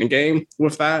and Endgame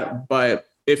with that. But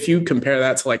if you compare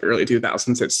that to like early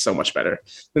 2000s, it's so much better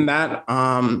than that.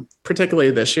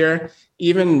 Particularly this year,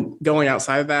 even going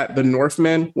outside of that, The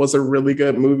Northman was a really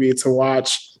good movie to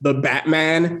watch. The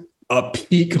Batman, a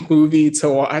peak movie to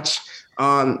watch.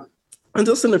 And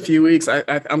just in a few weeks,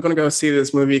 I'm going to go see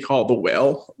this movie called The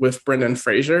Whale with Brendan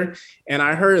Fraser. And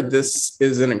I heard this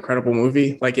is an incredible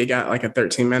movie. Like it got like a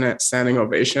 13-minute standing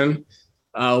ovation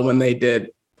when they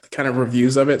did kind of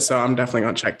reviews of it. So I'm definitely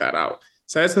going to check that out.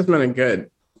 So this has been a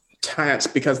good chance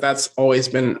because that's always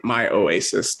been my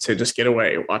oasis to just get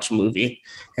away, watch a movie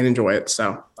and enjoy it.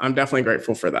 So I'm definitely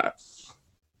grateful for that.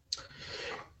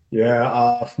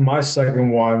 Yeah. For my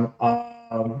second one,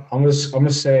 I'm gonna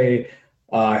say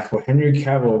for Henry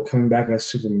Cavill coming back as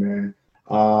Superman.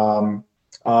 For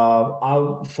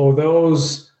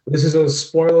those, this is a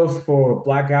spoiler for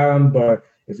Black Adam, but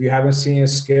if you haven't seen it,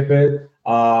 skip it.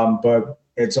 But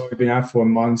it's only been out for a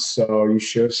month, so you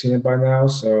should have seen it by now.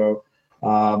 So,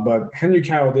 but Henry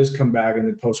Cavill does come back in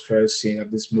the post-credit scene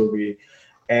of this movie,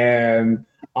 and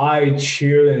I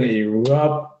cheered and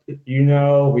erupt. You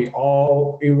know, we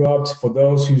all erupt. For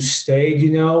those who stayed,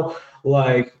 you know,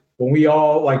 like when we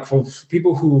all, like for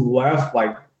people who left,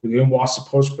 like we didn't watch the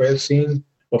post-credit scene.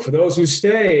 But for those who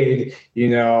stayed, you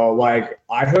know, like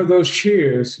I heard those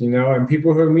cheers, you know, and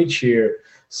people heard me cheer.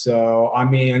 So, I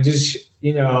mean, just,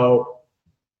 you know,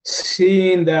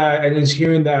 seeing that and just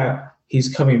hearing that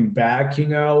he's coming back, you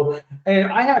know,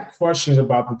 and I had questions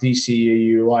about the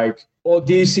DCEU, like, well,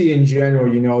 DC in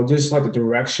general, you know, just like the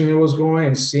direction it was going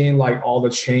and seeing like all the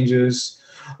changes,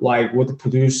 like with the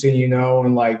producing, you know,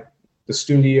 and like the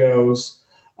studios.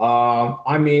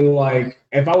 I mean, like,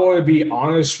 if I were to be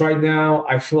honest right now,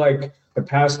 I feel like the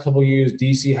past couple of years,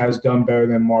 DC has done better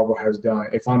than Marvel has done.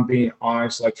 If I'm being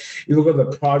honest, like, you look at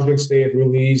the projects they have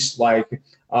released, like,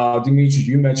 Dimitri,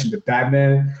 you mentioned the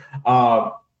Batman.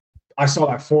 I saw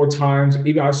that 4 times.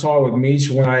 Even I saw it with Meech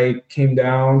when I came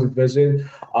down to visit.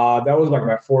 That was like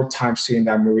my 4th time seeing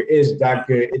that movie. It is that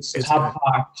good. It's top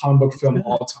 5 comic book film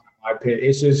all time, in my opinion.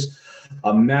 It's just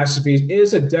a masterpiece. It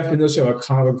is a definition of a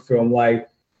comic book film, like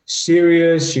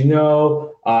serious, you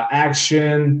know,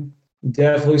 action,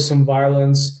 definitely some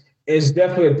violence. It's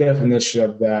definitely a definition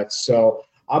of that. So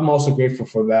I'm also grateful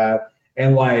for that.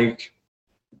 And like,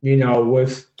 you know,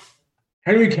 with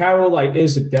Henry Cavill, like,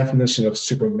 is the definition of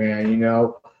Superman, you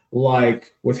know,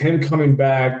 like with him coming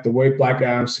back, the way Black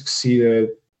Adam succeeded,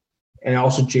 and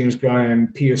also James Gunn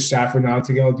and Peter Safran now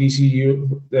together, the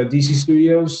DC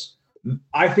Studios.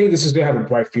 I think this is going to have a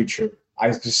bright future.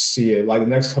 I just see it. Like the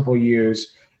next couple of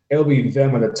years, it'll be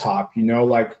them at the top, you know,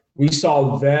 like we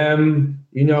saw them,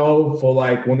 you know, for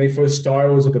like when they first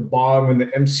started, it was at the bottom and the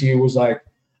MCU was like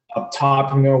up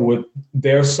top, you know, with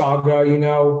their saga, you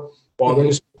know, while they're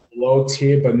just low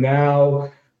tier. But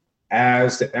now,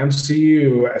 as the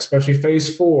MCU, especially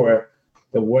Phase 4,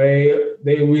 the way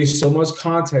they release so much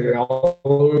content and all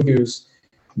the reviews,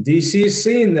 DC is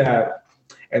seeing that,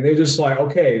 and they're just like,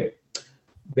 okay,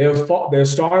 they're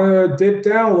starting to dip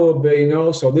down a little bit, you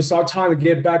know. So this is our time to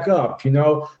get back up, you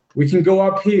know. We can go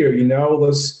up here, you know.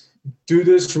 Let's do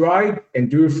this right and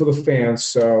do it for the fans.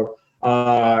 So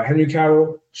Henry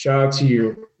Cavill, shout out to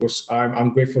you.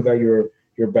 I'm grateful that you're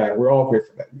back. We're all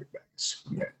grateful that you're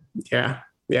back. Yeah.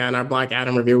 In our Black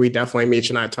Adam review, we definitely, Meech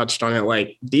and I touched on it.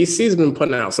 Like DC's been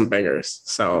putting out some bangers.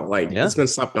 So like it's been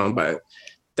slept on, but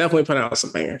definitely putting out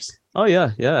some bangers. Oh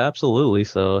yeah, absolutely.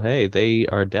 So hey,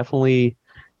 they're definitely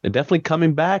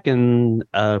coming back, and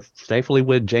thankfully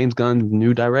with James Gunn's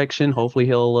new direction, hopefully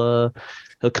he'll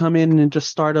come in and just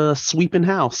start a sweeping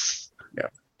house. Yeah.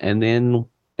 And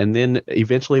then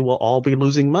eventually we'll all be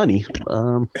losing money.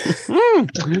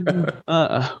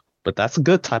 but that's a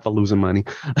good type of losing money.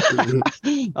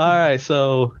 All right,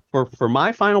 so for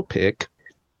my final pick,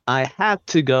 I have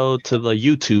to go to the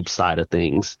YouTube side of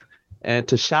things and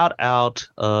to shout out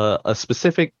a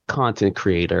specific content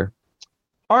creator,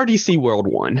 RDC World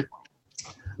One.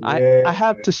 Yeah. I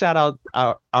have to shout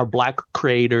out our Black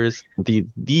creators,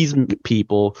 these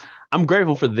people. I'm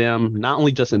grateful for them, not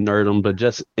only just in nerdom, but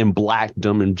just in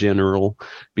Blackdom in general,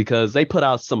 because they put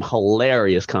out some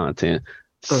hilarious content.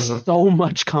 So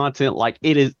much content, like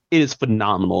it is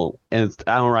phenomenal, and it's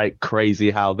downright crazy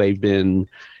how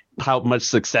much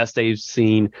success they've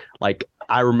seen. Like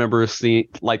I remember seeing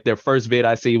like their first vid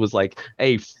I see was like,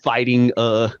 hey, fighting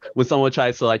when someone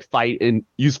tries to like fight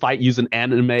using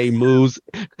anime moves.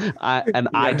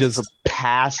 I just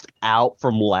passed out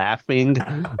from laughing.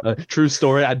 True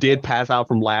story, I did pass out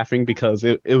from laughing because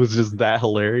it was just that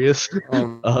hilarious.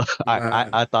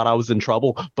 I thought I was in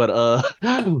trouble, but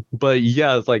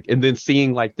yeah, it's like, and then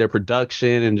seeing like their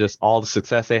production and just all the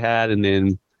success they had,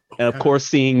 and of course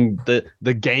seeing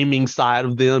the gaming side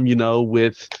of them,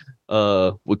 with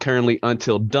currently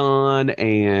Until Dawn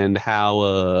and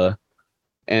how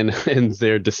and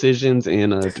their decisions in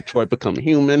Detroit Become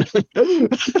Human.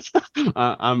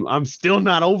 I'm still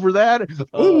not over that.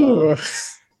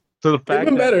 So the fact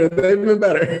they've been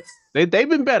better. They've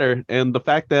been better, and the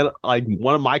fact that like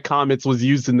one of my comments was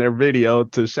used in their video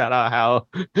to shout out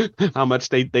how much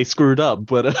they screwed up,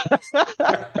 but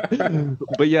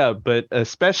but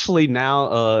especially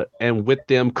now, and with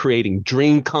them creating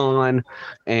DreamCon,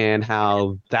 and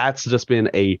how that's just been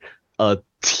a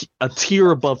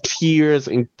tier above tiers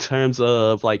in terms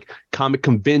of like comic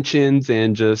conventions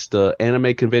and just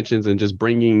anime conventions, and just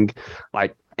bringing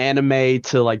like anime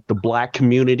to like the Black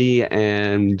community,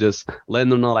 and just letting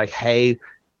them know like, hey,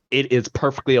 it is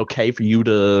perfectly okay for you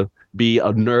to be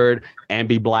a nerd and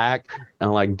be Black,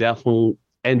 and like definitely,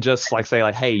 and just like say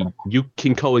like, hey, you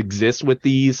can coexist with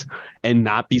these and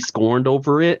not be scorned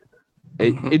over it.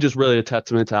 It just really a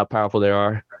testament to how powerful they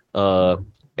are.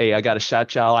 Hey, I gotta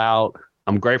shout y'all out.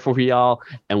 I'm grateful for y'all,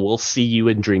 and we'll see you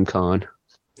in DreamCon.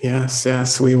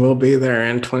 Yes, we will be there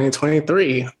in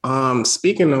 2023.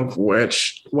 Speaking of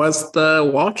which, was The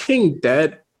Walking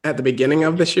Dead at the beginning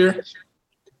of this year?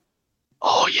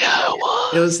 Oh yeah, it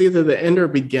was. It was either the end or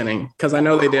beginning, because I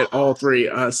know they did all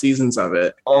 3 seasons of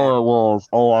it. Oh, it was.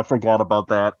 Oh, I forgot about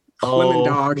that. Clement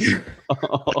Dog.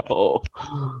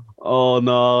 Oh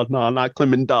no, not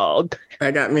Clement Dog.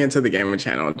 That got me into the gaming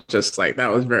channel. Just like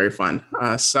that was very fun.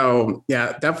 So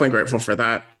yeah, definitely grateful for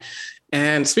that.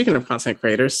 And speaking of content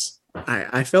creators,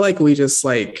 I feel like we just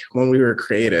like when we were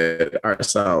created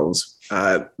ourselves,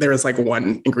 there was like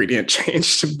one ingredient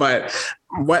changed. But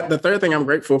the third thing I'm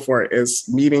grateful for is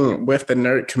meeting with the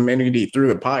nerd community through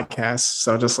the podcast.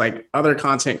 So just like other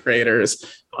content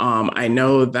creators, I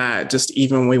know that just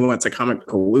even when we went to Comic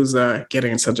Palooza,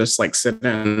 getting to just like sit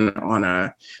in on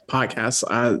a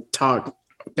podcast, talk.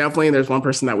 Definitely, there's one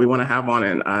person that we want to have on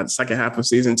in the second half of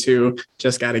season 2.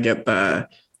 Just got to get the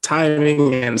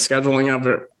timing and scheduling of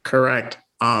it correct.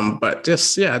 But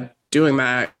just doing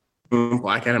that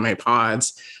Black Anime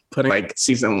Pods, putting like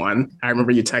season 1. I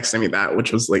remember you texting me that,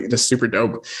 which was like just super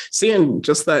dope. Seeing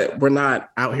just that we're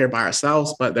not out here by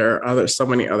ourselves, but there are so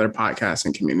many other podcasts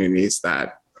and communities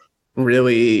that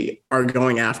really are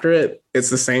going after it. It's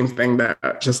the same thing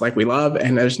that just like we love,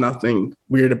 and there's nothing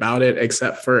weird about it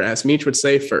except for, as Meech would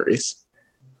say, furries.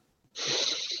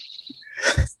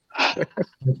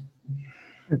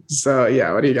 So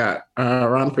yeah, what do you got,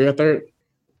 Ron, for your third?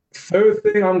 Third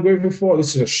thing I'm grateful for,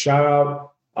 this is a shout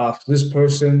out for this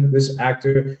person, this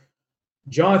actor,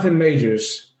 Jonathan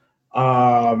Majors.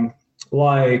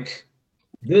 Like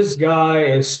this guy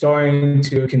is starting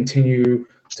to continue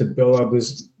to build up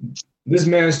this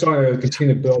man is starting to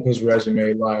continue to build his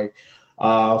resume. Like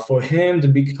for him to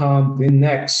become the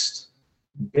next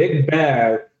big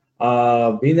bad,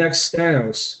 the next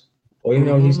Thanos.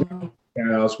 Well, he's not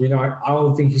Thanos. I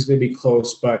don't think he's going to be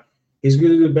close, but he's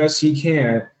going to do the best he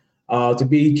can to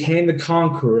be Kang the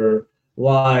Conqueror.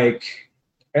 Like,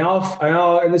 and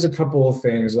there's a couple of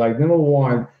things. Like, number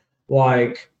one,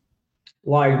 like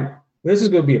this is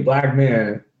going to be a Black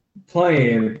man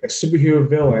playing a superhero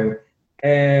villain,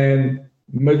 and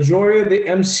majority of the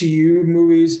MCU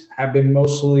movies have been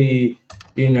mostly,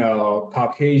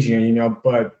 Caucasian,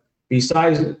 but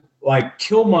besides, like,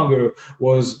 Killmonger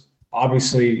was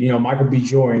obviously, Michael B.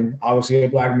 Jordan, obviously a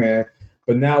Black man,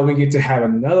 but now we get to have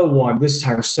another one, this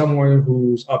time someone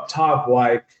who's up top.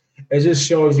 Like, it just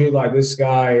shows you, like, this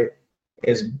guy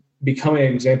is becoming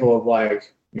an example of,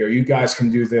 like, you guys can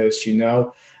do this,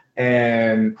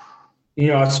 and,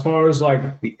 as far as,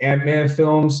 like, the Ant-Man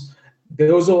films,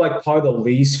 those are like probably the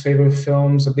least favorite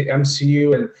films of the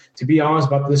MCU. And to be honest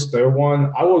about this third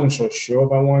one, I wasn't so sure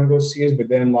if I wanted to go see it, but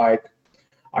then like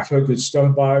I heard good stuff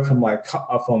about it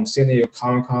from San Diego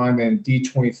Comic-Con and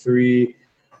D23.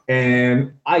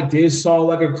 And I did saw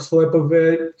like a clip of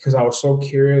it because I was so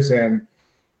curious. And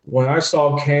when I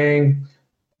saw Kang,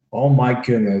 oh my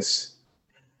goodness,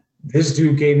 this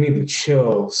dude gave me the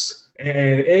chills.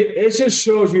 And it just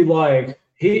shows you like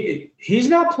he's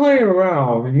not playing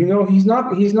around. You know, he's not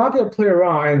gonna play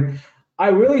around. And I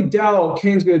really doubt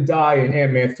Kang's gonna die in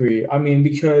Ant-Man 3. I mean,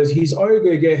 because he's already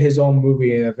gonna get his own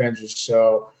movie in Avengers.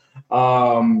 So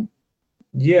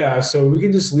yeah, so we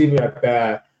can just leave it at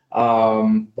that.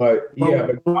 But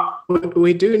yeah,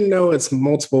 we do know it's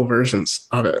multiple versions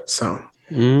of it. So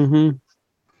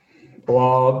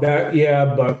well,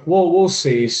 but we'll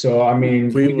see. So I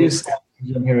mean, we just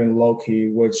him in Loki,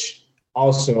 which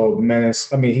also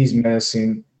he's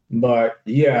menacing. But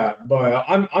yeah, but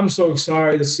I'm so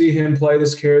excited to see him play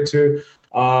this character.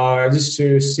 Just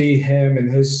to see him in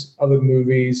his other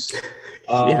movies.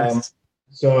 Yes.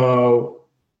 So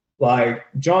like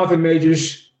Jonathan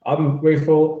Majors, I'm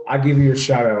grateful. I give you a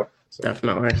shout out.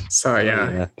 Definitely. So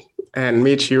yeah. And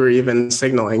Mitch, you were even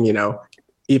signaling, you know,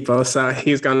 Epos,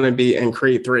 he's going to be in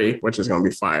Creed 3, which is going to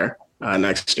be fire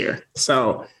next year.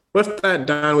 So with that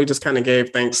done, we just kind of gave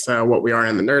thanks to what we are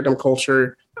in the nerdom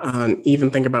culture. Even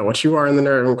think about what you are in the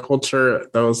nerdom culture,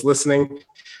 those listening.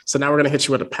 So now we're going to hit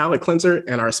you with a palate cleanser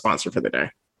and our sponsor for the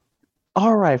day.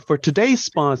 All right. For today's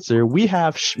sponsor, we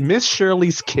have Miss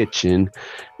Shirley's Kitchen.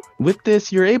 With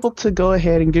this, you're able to go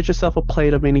ahead and get yourself a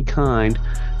plate of any kind.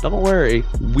 Don't worry,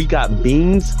 we got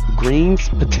beans, greens,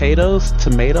 potatoes,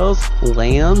 tomatoes,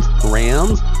 lambs,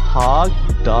 rams, hog,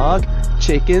 dog,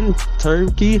 chicken,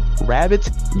 turkey,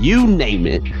 rabbits, you name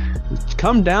it.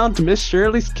 Come down to Miss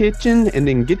Shirley's Kitchen and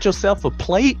then get yourself a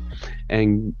plate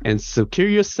and secure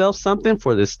yourself something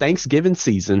for this Thanksgiving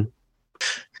season.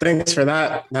 Thanks for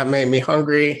that. That made me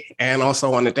hungry and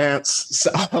also want to dance.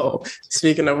 So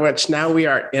speaking of which, now we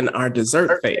are in our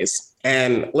dessert phase.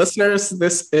 And listeners,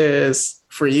 this is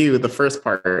for you, the first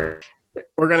part.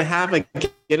 We're going to have a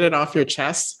get it off your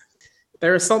chest.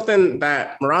 There is something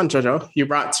that Me-Ron-JoJo, you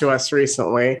brought to us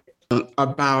recently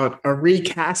about a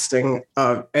recasting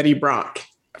of Eddie Brock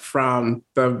from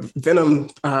the Venom,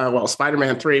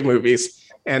 Spider-Man 3 movies.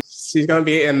 And she's going to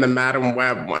be in the Madam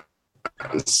Web one.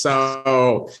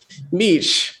 So,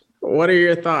 Meech, what are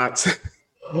your thoughts?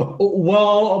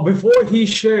 Well, before he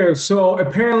shared, so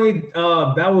apparently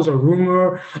that was a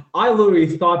rumor. I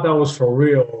literally thought that was for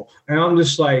real. And I'm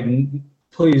just like,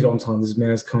 please don't tell me this man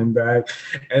is coming back.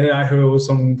 And then I heard it was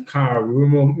some kind of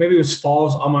rumor. Maybe it was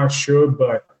false. I'm not sure.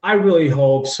 But I really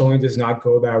hope Sony does not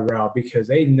go that route because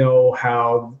they know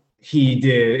how he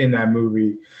did in that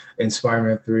movie in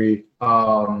Spider-Man 3.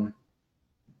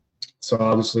 So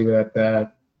I'll just leave it at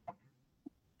that.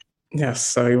 Yes.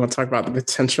 So you want to talk about the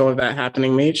potential of that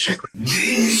happening, Meech?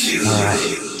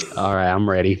 All right. I'm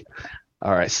ready.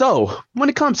 All right. So when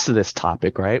it comes to this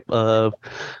topic, right, of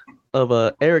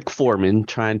Eric Foreman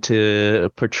trying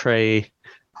to portray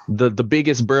the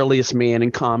biggest, burliest man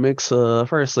in comics,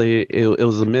 firstly, it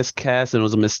was a miscast and it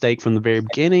was a mistake from the very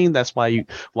beginning. That's why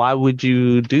would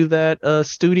you do that,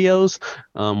 studios?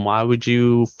 Why would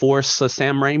you force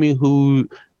Sam Raimi, who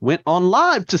went on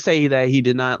live to say that he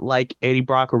did not like Eddie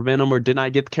Brock or Venom or did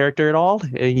not get the character at all,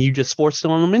 and you just forced it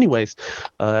on him anyways.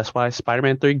 That's why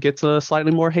Spider-Man 3 gets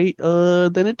slightly more hate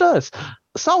than it does.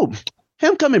 So,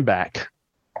 him coming back.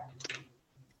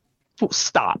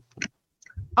 Stop.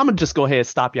 I'm going to just go ahead and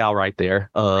stop y'all right there.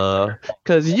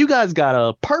 Because you guys got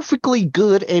a perfectly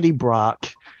good Eddie Brock.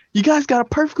 You guys got a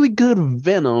perfectly good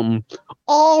Venom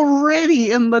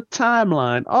already in the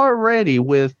timeline, already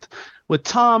with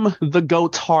Tom the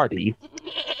Goat Hardy,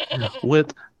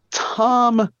 with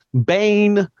Tom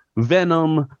Bane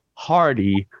Venom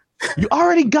Hardy. You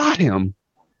already got him.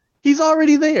 He's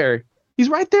already there. He's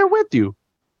right there with you.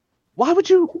 Why would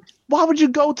you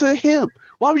go to him?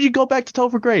 Why would you go back to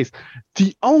Topher Grace?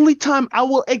 The only time I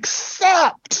will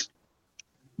accept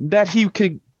that he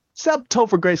could accept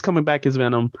Topher Grace coming back as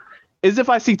Venom is if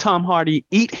I see Tom Hardy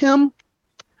eat him,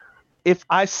 if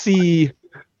I see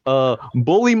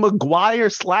Bully Maguire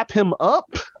slap him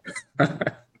up,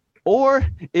 or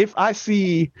if I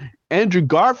see Andrew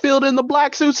Garfield in the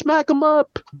black suit smack him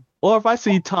up, or if I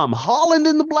see Tom Holland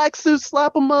in the black suit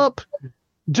slap him up,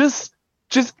 just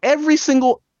every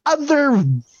single other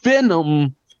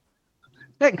Venom.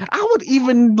 Heck, I would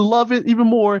even love it even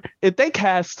more if they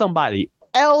cast somebody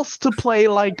else to play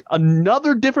like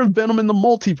another different Venom in the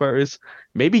multiverse.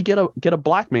 Maybe get a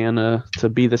black man to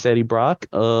be this Eddie Brock,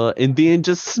 and then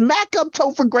just smack up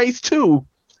Topher Grace too.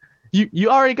 you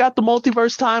already got the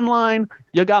multiverse timeline.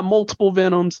 You got multiple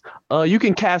Venoms. You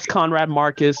can cast Conrad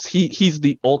Marcus. He's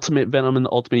the ultimate Venom in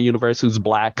the Ultimate Universe who's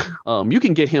black. You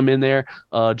can get him in there.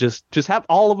 Just have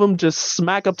all of them just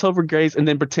smack up Topher Grace and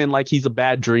then pretend like he's a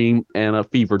bad dream and a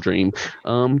fever dream.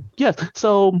 Yeah.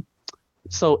 So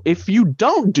if you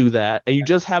don't do that and you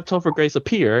just have Topher Grace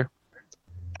appear,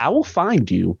 I will find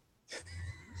you.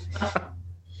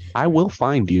 I will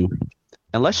find you.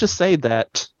 And let's just say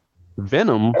that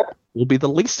Venom will be the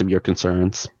least of your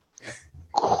concerns.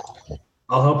 I'll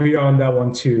help you on that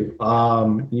one too.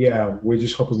 Yeah, we're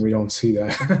just hoping we don't see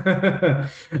that.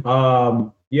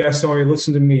 Yeah, sorry,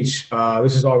 listen to me.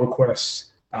 This is our request.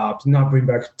 Do not bring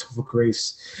back Topher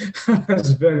Grace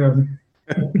as Venom.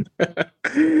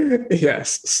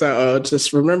 Yes. So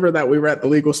just remember that we were at the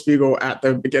Legal Spiegel at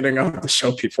the beginning of the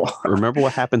show, people. Remember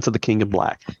what happened to the King in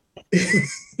Black.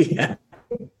 Yeah.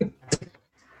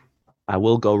 I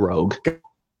will go rogue.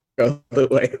 Go the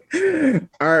way.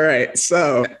 All right.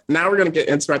 So now we're going to get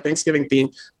into our Thanksgiving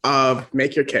theme of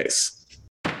Make Your Case.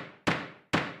 All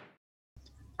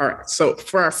right. So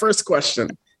for our first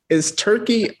question, is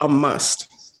turkey a must?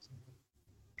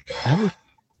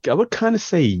 I would kind of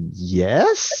say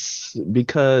yes,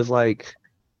 because like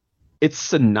it's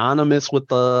synonymous with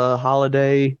the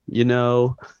holiday, you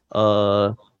know.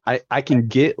 I can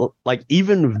get like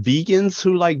even vegans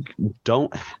who like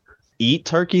don't eat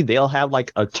turkey, they'll have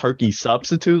like a turkey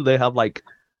substitute. They have like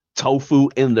tofu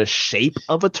in the shape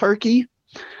of a turkey,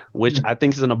 which I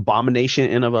think is an abomination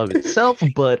in and of itself.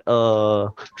 But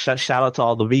shout out to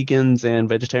all the vegans and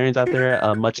vegetarians out there.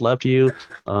 Much love to you.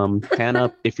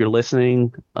 Hannah, if you're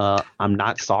listening, I'm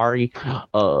not sorry.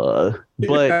 But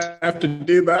you have to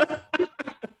do that.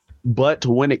 But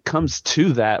when it comes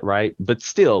to that, right? But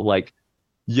still, like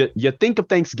you think of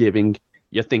Thanksgiving,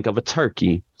 you think of a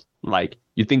turkey. Like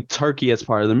you think turkey as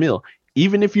part of the meal.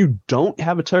 Even if you don't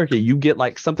have a turkey, you get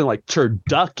like something like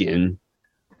turducken.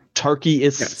 Turkey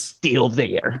is still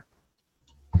there.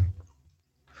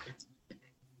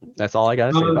 That's all I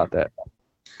gotta say about that.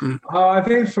 I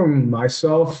think for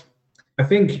myself, I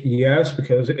think yes,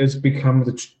 because it's become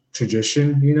the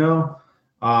tradition, you know.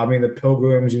 I mean, the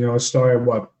Pilgrims, you know, started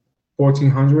what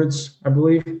 1400s, I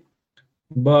believe.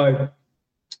 But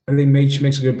I think Mitch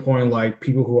makes a good point. Like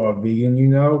people who are vegan, you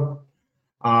know,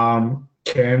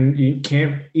 can't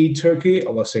eat turkey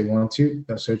unless they want to.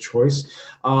 That's their choice.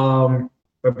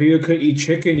 But people could eat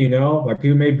chicken, you know. Like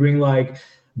people may bring like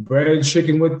breaded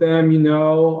chicken with them, you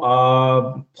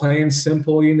know, plain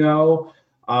simple, you know,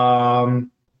 and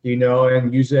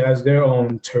use it as their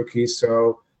own turkey.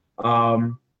 So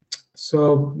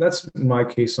that's my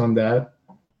case on that.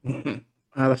 Mm-hmm.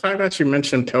 The fact that you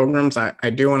mentioned pilgrims, I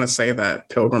do want to say that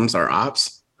pilgrims are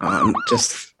ops.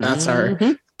 That's our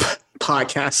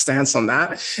podcast stance on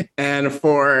that. And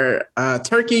for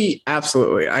turkey,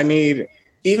 absolutely. I need,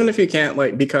 even if you can't,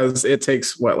 like, because it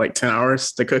takes what, 10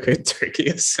 hours to cook a turkey,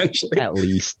 essentially. At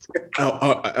least.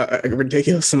 A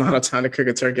ridiculous amount of time to cook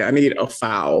a turkey. I need a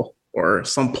fowl or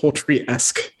some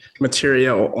poultry-esque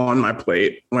material on my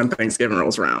plate when Thanksgiving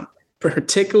rolls around,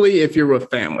 particularly if you're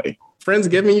with family.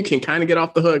 Friendsgiving, you can kind of get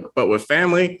off the hook, but with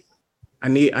family, I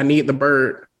need the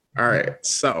bird. All right.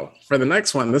 So for the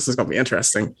next one, this is going to be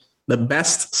interesting. The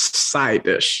best side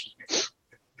dish.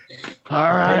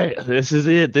 All right. This is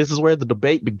it. This is where the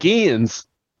debate begins.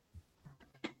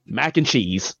 Mac and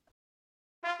cheese.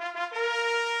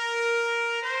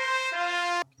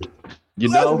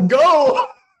 Let's go.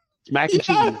 Mac and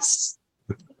cheese.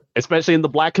 Especially in the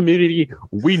Black community,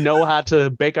 we know how to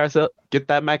bake ourselves. Get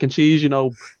that mac and cheese,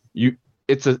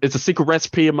 it's a secret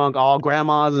recipe among all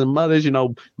grandmas and mothers.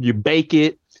 You bake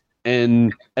it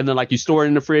and then like you store it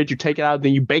in the fridge, you take it out,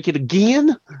 then you bake it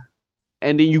again,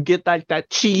 and then you get that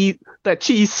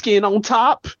cheese skin on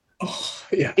top. Oh,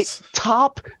 yes. It's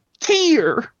top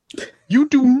tier. You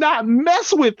do not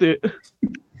mess with it.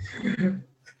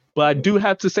 But I do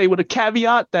have to say with a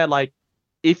caveat that like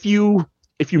if you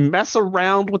mess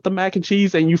around with the mac and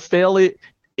cheese and you fail it,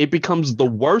 it becomes the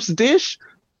worst dish.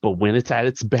 But when it's at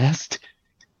its best,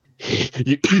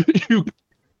 you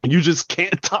just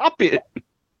can't top it.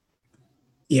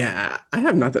 Yeah, I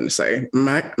have nothing to say.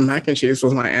 Mac and cheese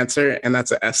was my answer, and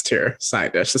that's an S tier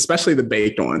side dish, especially the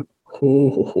baked one.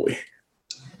 Ooh.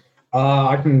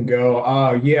 I can go.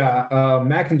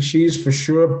 Mac and cheese for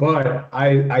sure. But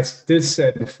I did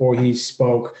say before he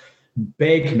spoke,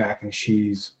 baked mac and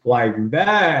cheese like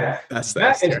that.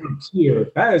 That is up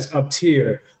tier. That is up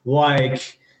tier.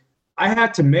 Like I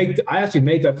actually made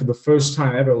that for the first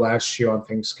time ever last year on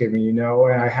Thanksgiving, and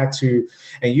I had to,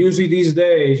 and usually these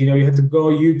days, you have to go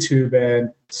YouTube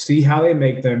and see how they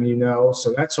make them,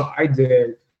 so that's what I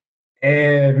did.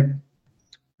 And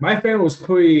my family was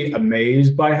pretty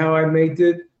amazed by how I made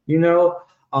it.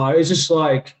 It's just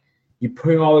like you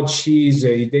put all the cheese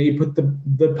in, then you put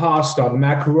the pasta, the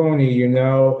macaroni,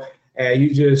 and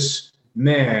you just,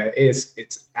 man,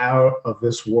 it's out of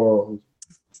this world.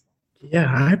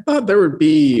 Yeah, I thought there would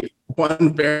be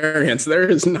one variance. There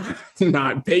is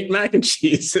not baked mac and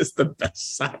cheese is the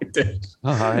best side dish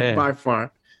by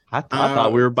far. I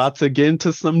thought we were about to get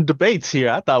into some debates here.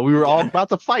 I thought we were all about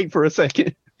to fight for a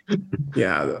second.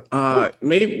 Yeah.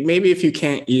 Maybe if you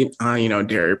can't eat,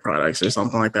 dairy products or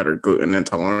something like that, or gluten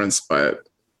intolerance, but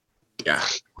yeah,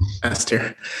 S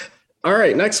tier. All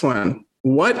right, next one.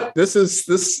 This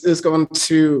is going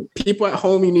to people at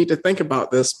home. You need to think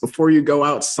about this before you go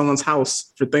out to someone's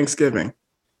house for Thanksgiving.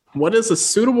 What is a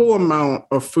suitable amount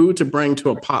of food to bring to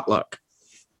a potluck?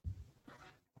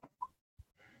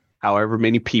 However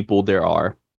many people there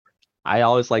are. I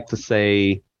always like to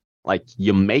say, like,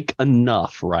 you make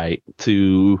enough, right?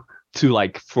 To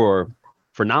like for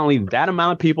not only that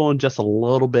amount of people and just a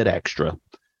little bit extra.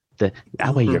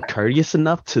 That way you're courteous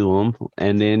enough to them,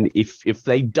 and then if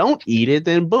they don't eat it,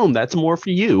 then boom, that's more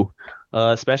for you.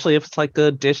 Especially if it's like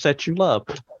a dish that you love.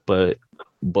 But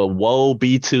woe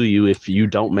be to you if you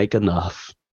don't make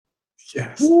enough.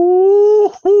 Yes.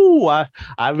 Woo-hoo.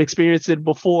 I've experienced it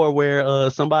before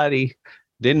where somebody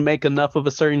didn't make enough of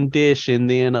a certain dish, and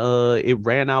then it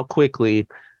ran out quickly.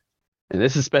 And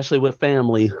this, especially with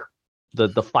family,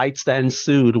 the fights that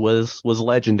ensued was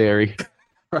legendary.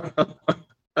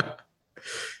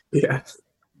 Yeah.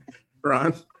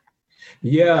 Ron?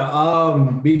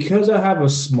 Yeah, because I have a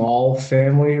small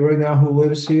family right now who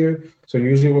lives here, so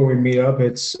usually when we meet up,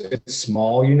 it's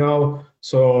small,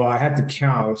 so I had to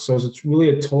count. So it's really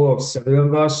a total of 7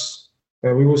 of us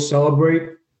that we will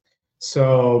celebrate.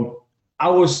 So I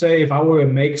would say if I were to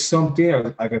make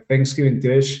something like a Thanksgiving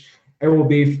dish, it will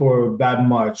be for that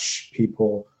much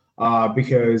people,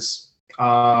 because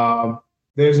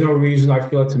there's no reason I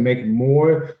feel like to make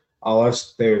more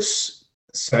unless there's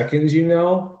seconds,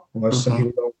 unless some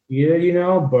people don't eat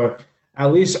it, but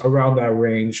at least around that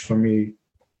range for me.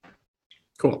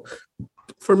 Cool.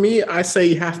 For me, I say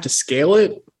you have to scale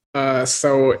it.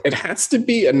 So it has to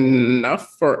be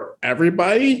enough for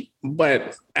everybody,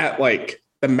 but at like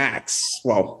the max.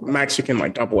 Well, max you can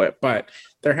like double it, but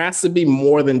there has to be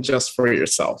more than just for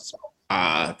yourself.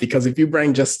 Because if you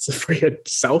bring just for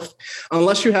yourself,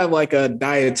 unless you have like a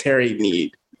dietary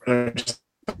need or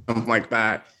something like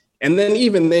that, and then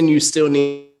even then you still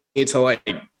need to like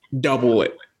double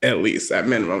it at least at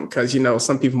minimum, because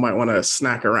some people might want to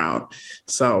snack around.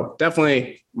 So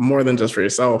definitely more than just for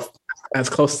yourself, as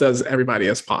close to as everybody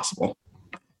as possible.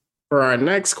 For our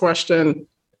next question,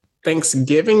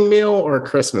 Thanksgiving meal or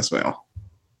Christmas meal?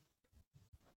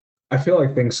 I feel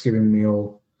like Thanksgiving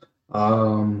meal.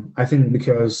 I think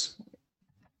because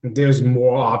there's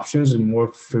more options and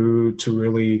more food to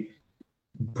really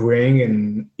bring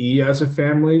and eat as a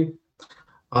family.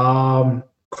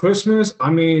 Christmas, I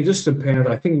mean, it just depends.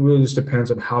 I think it really just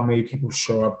depends on how many people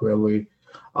show up, really.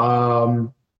 I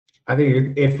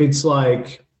think if it's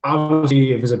like,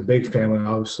 obviously, if it's a big family,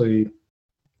 obviously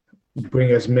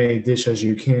bring as many dishes as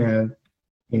you can,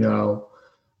 but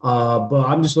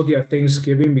I'm just looking at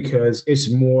Thanksgiving because it's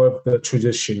more of the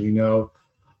tradition,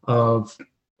 of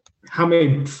how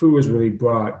many food is really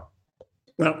brought.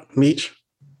 Well, Meech?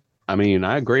 I mean,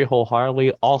 I agree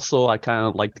wholeheartedly. Also, I kind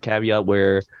of like the caveat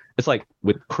where it's like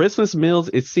with Christmas meals,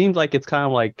 it seems like it's kind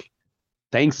of like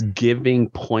Thanksgiving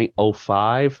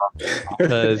 0.05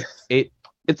 because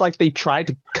it's like they tried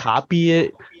to copy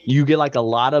it. You get like a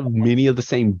lot of many of the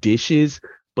same dishes,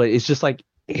 but it's just like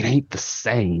it ain't the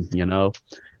same,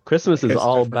 Christmas is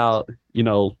all about,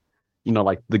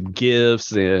 like the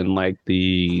gifts and like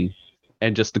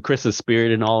and just the Christmas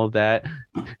spirit and all of that.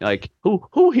 Like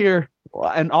who here?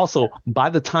 And also, by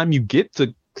the time you get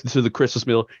to the Christmas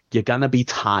meal, you're gonna be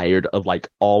tired of like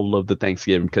all of the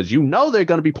Thanksgiving because there are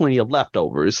gonna be plenty of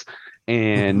leftovers,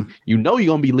 and you're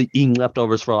gonna be eating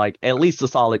leftovers for like at least a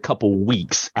solid couple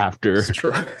weeks after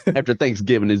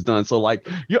Thanksgiving is done. So like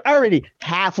you're already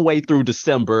halfway through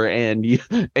December, and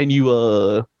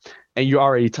you're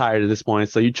already tired at this point.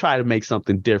 So you try to make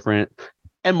something different,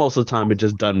 and most of the time it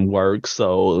just doesn't work.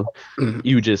 So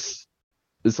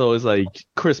so it's like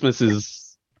Christmas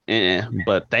is,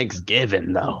 but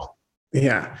Thanksgiving though.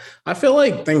 Yeah, I feel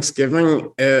like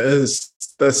Thanksgiving is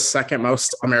the second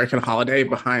most American holiday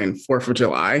behind 4th of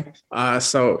July.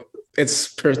 So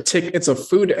it's a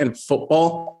food and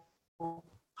football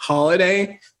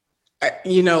holiday.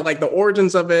 Like the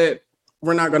origins of it,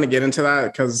 we're not going to get into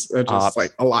that because it's just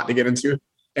like a lot to get into.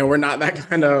 and we're not that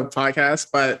kind of podcast,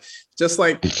 but just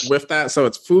like with that, so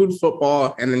it's food,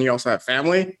 football, and then you also have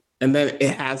family, and then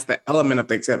it has the element of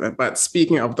Thanksgiving. But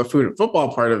speaking of the food and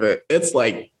football part of it, it's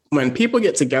like when people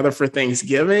get together for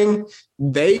Thanksgiving,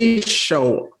 they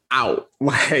show out.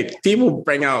 Like people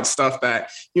bring out stuff that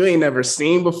you ain't never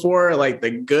seen before, like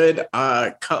the good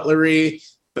cutlery,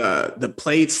 the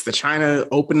plates, the china,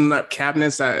 opening up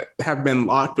cabinets that have been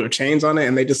locked with chains on it,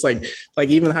 and they just like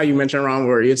even how you mentioned, Ron,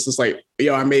 where it's just like,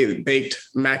 yo, I made baked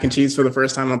mac and cheese for the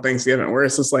first time on Thanksgiving, where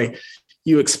it's just like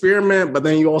you experiment, but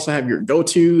then you also have your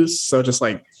go-tos, so just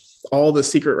like all the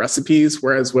secret recipes.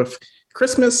 Whereas with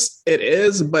Christmas, it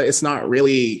is, but it's not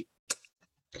really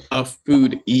a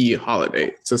food-y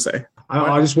holiday to say.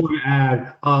 I just want to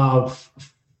add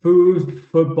food,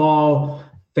 football,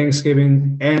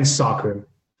 Thanksgiving, and soccer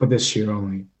for this year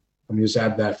only. Let me just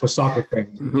add that for soccer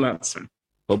things. That's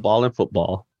Football and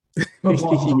football.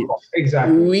 Football.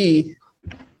 Exactly.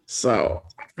 So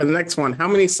for the next one, how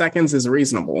many seconds is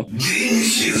reasonable?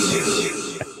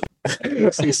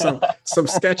 See some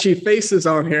sketchy faces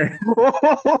on here.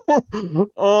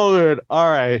 Oh, man. All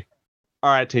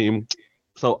right, team.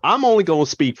 So I'm only going to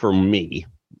speak for me.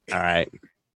 All right.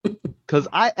 Because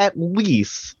I at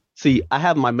least see, I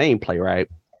have my main plate, right?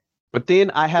 But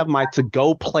then I have my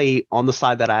to-go plate on the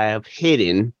side that I have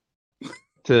hidden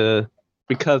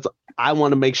because I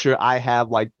want to make sure I have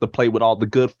like the plate with all the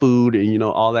good food and,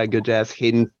 all that good jazz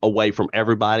hidden away from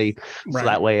everybody. Right. So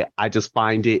that way I just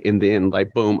find it and then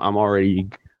like, boom,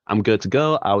 I'm good to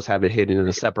go. I always have it hidden in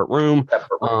a separate room.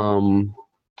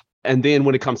 And then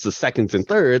when it comes to seconds and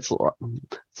thirds,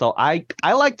 so I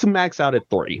like to max out at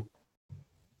 3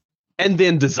 and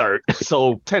then dessert.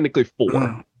 So technically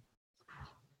 4.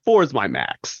 4 is my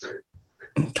max.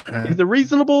 Okay. Is it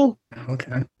reasonable?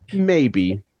 Okay.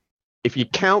 Maybe. If you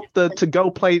count the to-go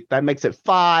plate, that makes it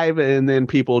 5, and then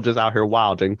people just out here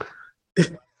wilding.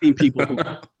 See people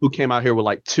who came out here with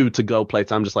like 2 to-go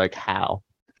plates. I'm just like, how?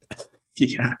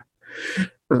 Yeah.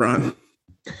 Run.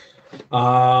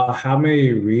 How many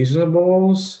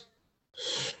reasonables?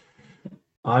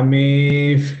 I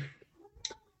mean,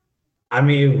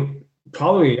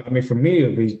 probably. For me,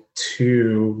 it'd be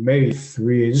 2, maybe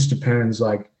 3. It just depends,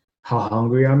 like how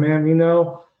hungry I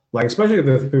am. Like especially if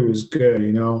the food is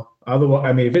good.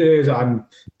 Otherwise, if it is, I'm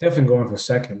definitely going for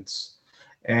seconds.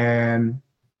 And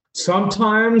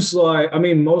sometimes,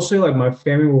 mostly like my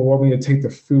family will want me to take the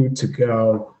food to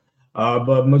go.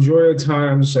 But majority of the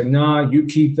times, like, nah, you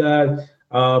keep that.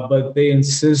 But they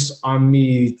insist on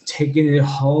me taking it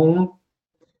home.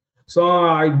 So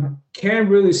I can't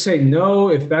really say no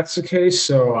if that's the case.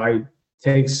 So I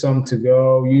take some to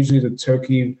go, usually the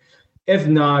turkey. If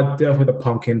not, definitely the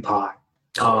pumpkin pie.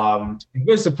 If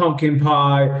it's the pumpkin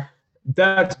pie,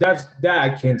 that I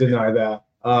can't deny that.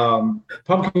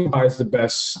 Pumpkin pie is the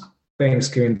best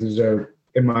Thanksgiving dessert,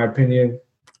 in my opinion.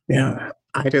 Yeah,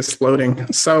 I just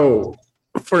floating. So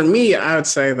for me, I would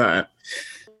say that.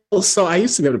 So I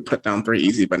used to be able to put down 3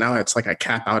 easy, but now it's like I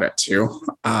cap out at 2,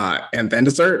 and then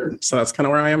dessert. So that's kind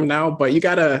of where I am now. But you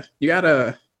gotta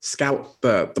scout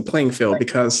the playing field,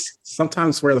 because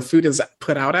sometimes where the food is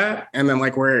put out at, and then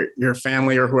like where your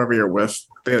family or whoever you're with,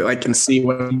 they like can see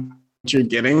what you're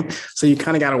getting. So you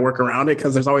kind of got to work around it,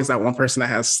 because there's always that one person that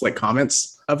has like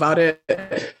comments about it.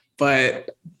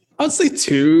 But I'd say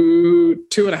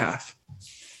 2.5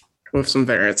 with some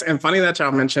variants. And funny that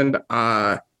y'all mentioned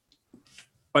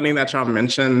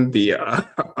the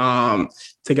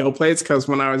to-go plates, because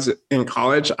when I was in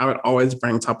college, I would always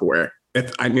bring Tupperware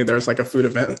if I knew there was like a food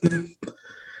event.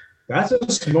 That's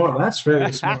smart. That's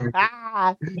very smart.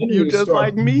 You just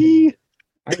like me.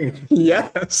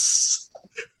 Yes.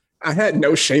 I had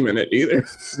no shame in it either.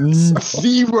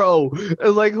 Zero.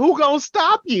 It's like, who gonna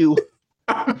stop you?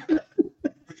 Who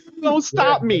gonna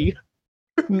stop me?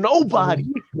 Nobody.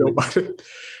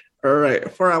 All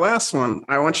right. For our last one,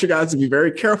 I want you guys to be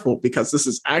very careful, because this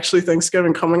is actually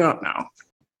Thanksgiving coming up now.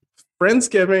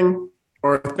 Friendsgiving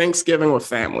or Thanksgiving with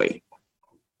family?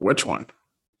 Which one?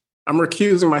 I'm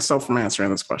recusing myself from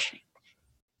answering this question.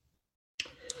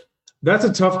 That's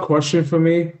a tough question for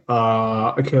me,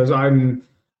 because I'm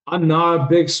not a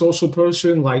big social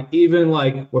person. Like even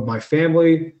like with my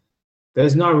family,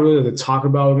 there's not really to talk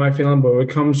about with my family. But when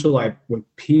it comes to like with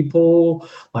people,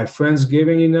 like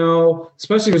Friendsgiving,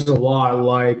 especially if it's a lot.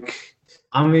 Like,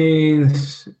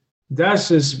 that's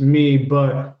just me.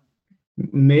 But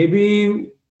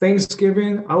maybe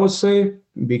Thanksgiving, I would say,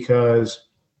 because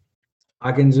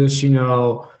I can just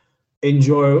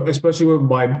enjoy, especially with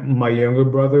my younger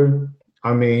brother.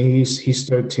 He's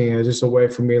 13. It's just a way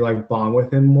for me to like bond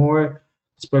with him more,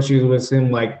 especially with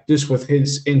him, like just with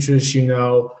his interests,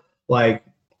 like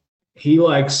he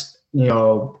likes,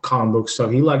 comic book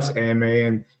stuff. He likes anime,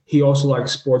 and he also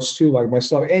likes sports too, like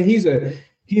myself. And he's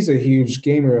a huge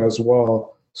gamer as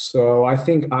well. So I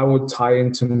think I would tie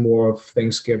into more of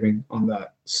Thanksgiving on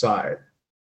that side.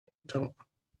 All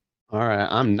right,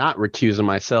 I'm not recusing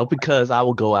myself because I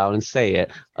will go out and say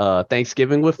it.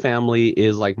 Thanksgiving with family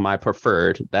is like my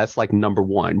preferred. That's like number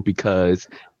one because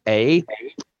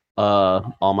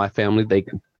all my family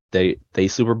they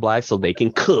super black so they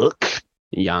can cook.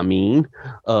 Yeah, I mean,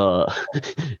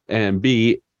 and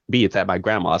B it's at my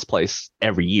grandma's place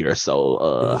every year, so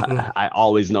I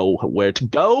always know where to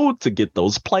go to get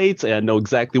those plates, and I know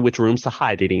exactly which rooms to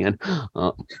hide it in,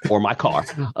 or my car.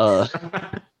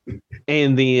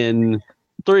 And then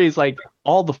three is like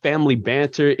all the family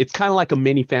banter. It's kind of like a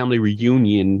mini family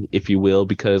reunion, if you will,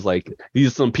 because like these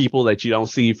are some people that you don't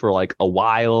see for like a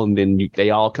while, and then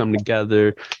they all come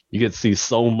together. You get to see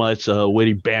so much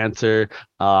witty banter.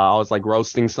 I was like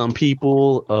roasting some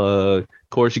people. Of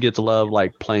course, you get to love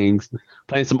like playing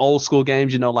some old school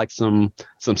games, like some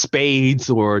spades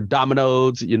or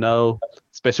dominoes,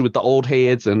 especially with the old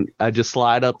heads. And I just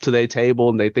slide up to their table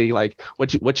and they think like,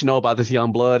 what you know about this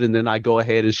young blood? And then I go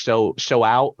ahead and show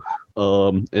out.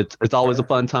 It's always a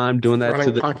fun time doing that.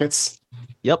 Running pockets.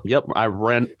 Yep.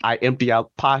 I empty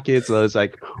out pockets. It's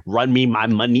like, run me my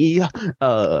money.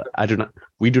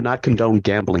 We do not condone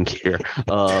gambling here.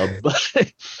 But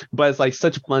it's like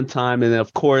such a fun time. And then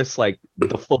of course, like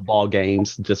the football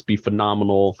games just be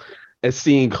phenomenal. And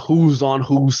seeing who's on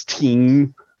whose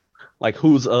team, like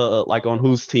who's like on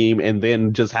whose team, and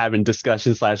then just having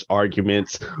discussions /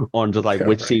 arguments on just like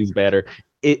which team's better.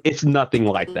 It's nothing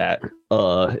like that.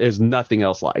 There's nothing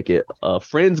else like it.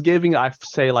 Friendsgiving, I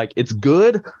say like it's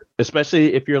good,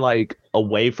 especially if you're like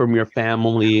away from your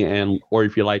family or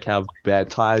if you like have bad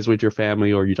ties with your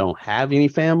family or you don't have any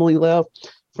family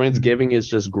left. Friendsgiving is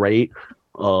just great.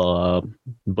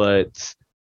 But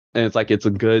it's like it's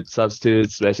a good substitute,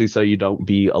 especially so you don't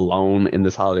be alone in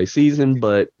this holiday season,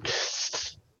 but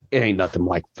it ain't nothing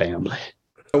like family.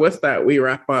 With that, we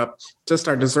wrap up just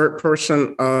our dessert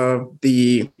portion of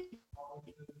the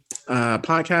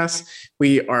podcast.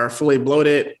 We are fully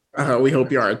bloated. We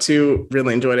hope you are too.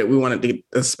 Really enjoyed it. We wanted to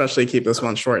especially keep this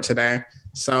one short today.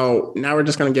 So now we're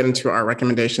just going to get into our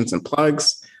recommendations and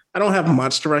plugs. I don't have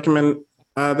much to recommend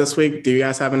this week. Do you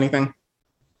guys have anything?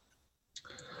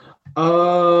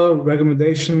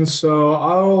 Recommendations. So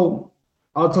I'll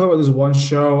talk about this one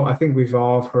show. I think we've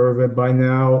all heard of it by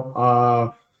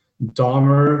now.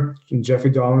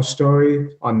 Jeffrey Dahmer's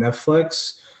story on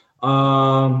Netflix.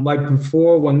 Like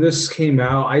before, when this came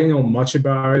out, I didn't know much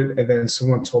about it, and then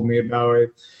someone told me about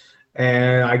it,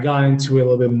 and I got into it a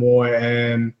little bit more.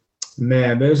 And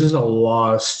man, there's just a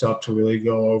lot of stuff to really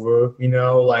go over.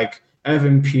 Like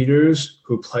Evan Peters,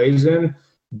 who plays him,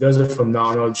 does a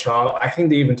phenomenal job. I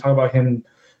think they even talk about him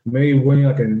maybe winning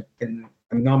like a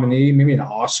nominee, maybe an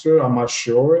Oscar. I'm not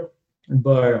sure,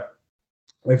 but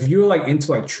if you're like into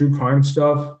like true crime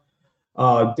stuff,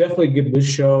 definitely give this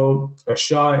show a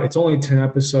shot. It's only 10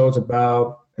 episodes,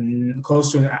 about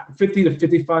close to 50 to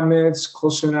 55 minutes,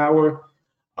 close to an hour.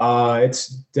 It's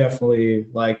definitely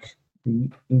like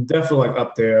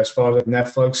up there as far as like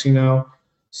Netflix,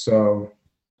 So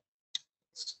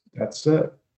that's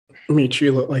it. Mitch,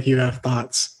 you look like you have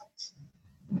thoughts.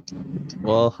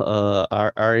 Well,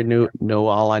 I already know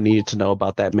all I needed to know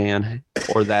about that man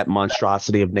or that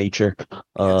monstrosity of nature.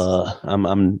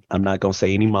 I'm not gonna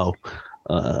say any more.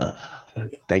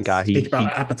 Thank God he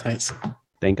appetites.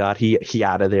 Thank God he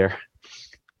out of there.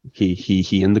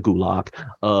 He in the gulag.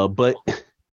 But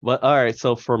all right.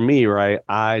 So for me, right,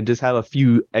 I just have a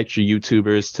few extra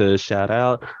YouTubers to shout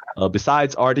out.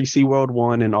 Besides RDC World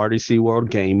 1 and RDC World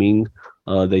Gaming.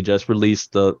 They just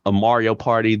released a Mario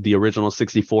Party, the original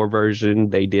 64 version.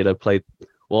 They did a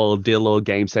little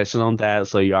game session on that.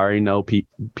 So you already know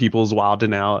people's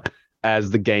wilding out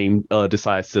as the game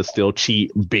decides to still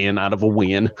cheat Ben out of a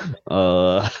win.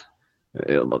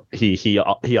 He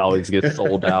always gets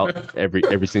sold out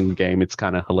every single game. It's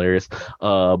kind of hilarious.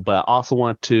 But I also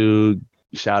want to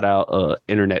shout out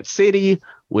Internet City,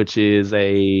 which is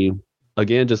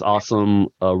again just awesome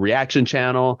reaction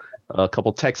channel. A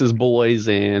couple Texas boys,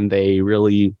 and they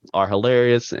really are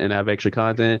hilarious and have extra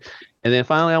content. And then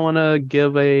finally, I want to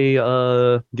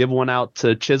give one out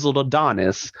to Chiseled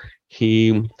Adonis.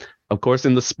 He, of course,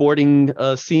 in the sporting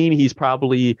scene, he's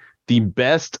probably the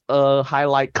best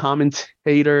highlight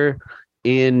commentator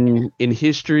in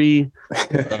history.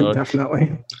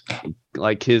 Definitely.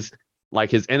 Like his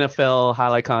NFL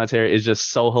highlight commentary is just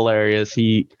so hilarious.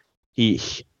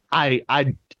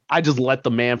 I just let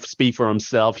the man speak for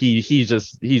himself. He's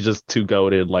just too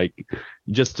goated. Like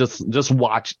just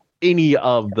watch any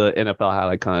of the NFL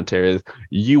highlight commentaries,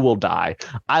 you will die.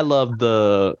 I love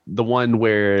the one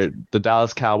where the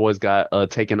Dallas Cowboys got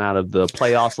taken out of the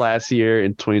playoffs last year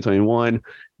in 2021.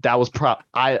 That was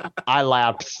I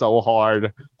laughed so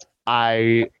hard.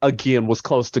 I again was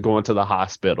close to going to the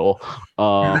hospital.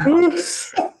 So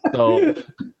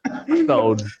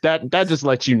that just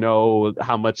lets you know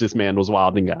how much this man was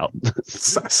wilding out.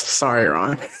 Sorry,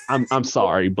 Ron. I'm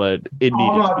sorry, but it needed.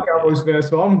 I'm not Cowboys fan,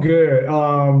 so I'm good.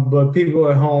 But people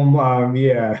at home,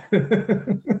 yeah.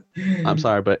 I'm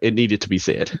sorry, but it needed to be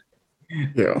said.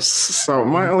 Yes. So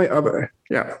my only other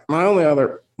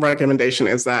recommendation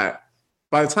is that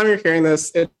by the time you're hearing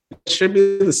this, it should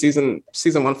be the season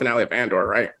 1 finale of Andor,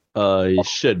 right? It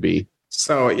should be.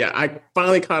 So yeah, I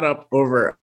finally caught up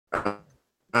over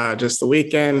just the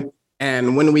weekend.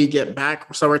 And when we get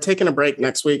back, so we're taking a break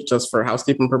next week just for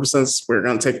housekeeping purposes. We're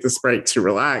going to take this break to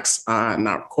relax,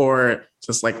 not record,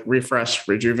 just like refresh,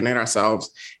 rejuvenate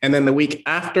ourselves. And then the week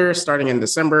after, starting in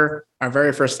December, our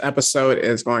very first episode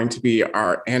is going to be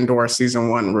our Andor season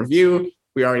 1 review.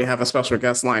 We already have a special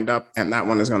guest lined up, and that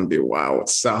one is going to be wild.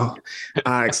 So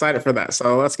excited for that.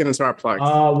 So let's get into our plugs.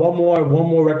 One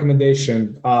more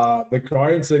recommendation. The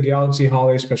Guardians of the Galaxy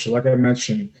Holiday Special, like I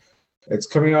mentioned, it's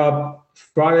coming up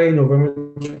Friday, November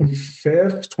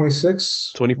 25th,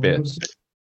 26th? 25th.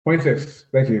 25th.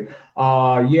 Thank you.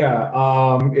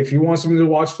 If you want something to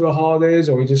watch for the holidays,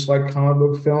 or you just like comic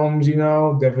book films,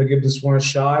 definitely give this one a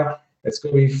shot. It's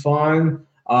going to be fun.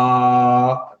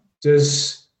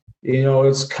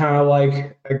 It's kind of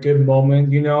like a good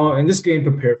moment, and this game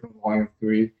prepared for Volume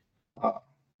 3.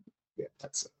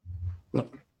 That's it.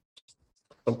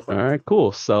 All right,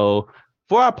 cool. So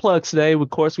for our plugs today, of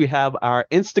course, we have our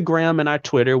Instagram and our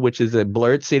Twitter, which is at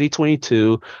Blerd City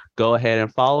 22. Go ahead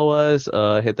and follow us,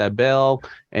 hit that bell,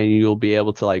 and you'll be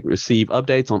able to receive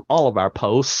updates on all of our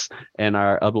posts and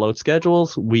our upload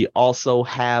schedules. We also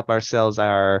have ourselves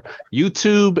our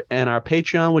YouTube and our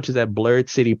Patreon, which is at Blerd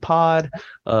City Pod.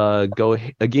 Go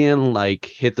again,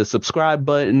 hit the subscribe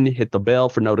button, hit the bell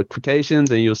for notifications,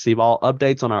 and you'll receive all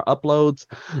updates on our uploads.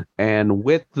 And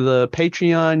with the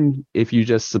Patreon, if you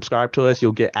just subscribe to us,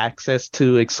 you'll get access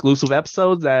to exclusive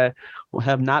episodes that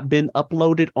have not been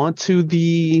uploaded onto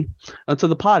the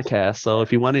podcast. So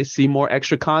if you want to see more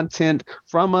extra content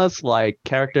from us, like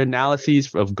character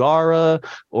analyses of Gara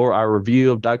or our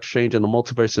review of Doctor Strange and the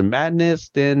Multiverse of Madness,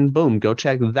 then boom, go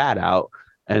check that out.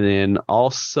 And then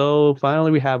also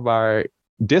finally we have our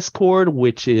Discord,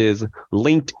 which is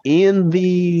linked in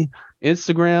the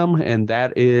Instagram, and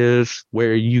that is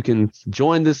where you can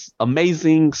join this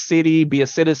amazing city, be a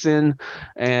citizen,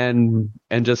 and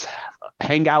just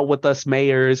hang out with us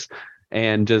mayors,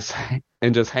 and just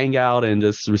hang out and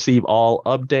just receive all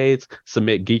updates,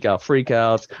 submit geek out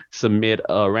freakouts, submit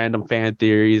random fan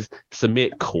theories,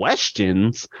 submit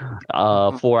questions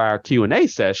for our Q&A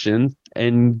session,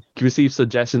 and receive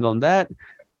suggestions on that.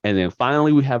 And then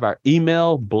finally, we have our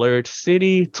email,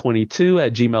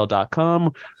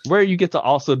 blerdcity22@gmail.com, where you get to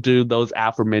also do those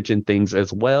aforementioned things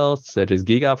as well, such as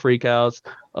Geek Out Freakouts,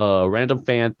 random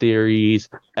fan theories,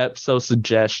 episode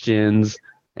suggestions,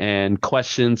 and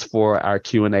questions for our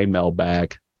Q&A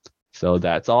mailbag. So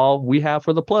that's all we have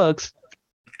for the plugs.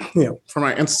 Yeah, for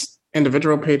my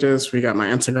individual pages, we got my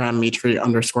Instagram,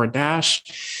 Metri_dash,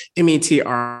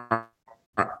 METRI_DASH,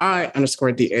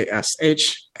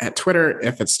 at Twitter,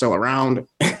 if it's still around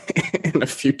in a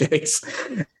few days,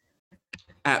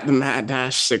 at the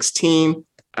Mad-16.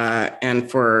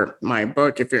 And for my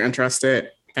book, if you're interested,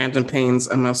 Phantom Pains,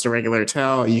 A Most Irregular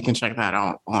Tale, you can check that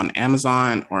out on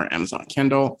Amazon or Amazon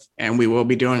Kindle. And we will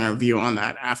be doing a review on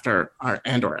that after our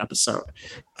Andor episode.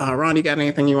 Ron, you got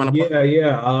anything you want to plug?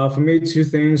 Yeah. For me, 2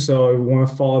 things. So if you want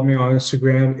to follow me on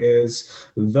Instagram is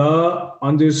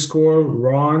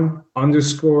 _Ron_strong on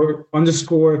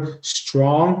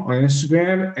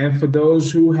Instagram. And for those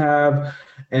who have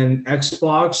an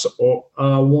Xbox or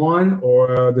One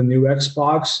or the new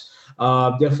Xbox,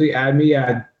 definitely add me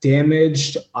at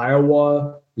Damaged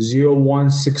Iowa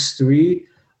 0163.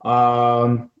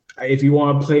 If you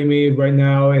want to play me right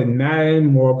now in Madden,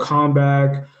 Mortal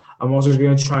Kombat, I'm also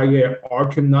going to try to get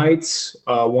Arkham Knights,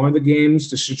 one of the games,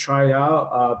 just to try it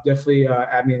out. Definitely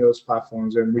add me in those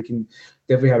platforms, and we can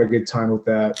definitely have a good time with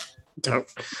that. Dope.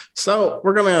 So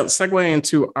we're going to segue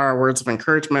into our words of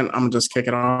encouragement. I'm going to just kick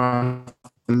it off,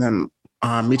 and then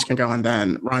Meech can go, and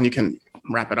then Ron, you can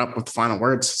wrap it up with the final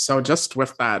words. So just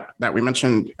with that we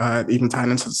mentioned, even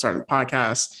tying into the start of the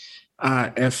podcast,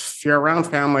 if you're around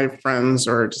family, friends,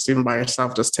 or just even by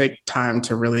yourself, just take time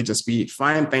to really just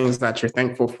find things that you're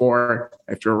thankful for.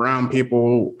 If you're around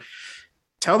people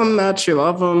tell them that you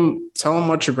love them. Tell them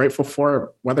what you're grateful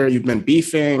for, whether you've been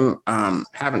beefing,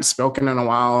 haven't spoken in a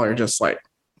while, or just like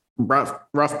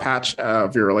rough patch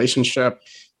of your relationship.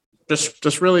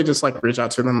 Just really just like reach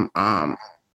out to them.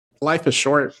 Life is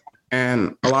short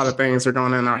and a lot of things are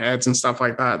going in our heads and stuff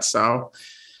like that. So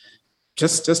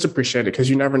just appreciate it, because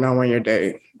you never know when your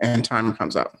day and time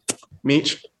comes up.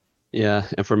 Meech? Yeah.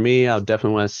 And for me, I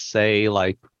definitely want to say,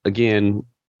 like, again,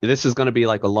 this is going to be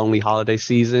like a lonely holiday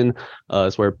season.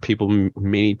 It's where people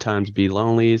many times be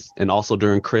lonely, and also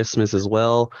during Christmas as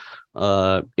well.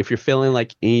 If you're feeling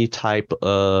like any type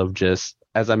of, just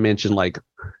as I mentioned, like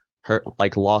hurt,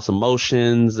 like lost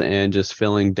emotions and just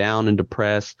feeling down and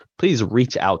depressed, please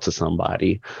reach out to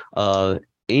somebody,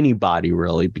 anybody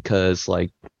really, because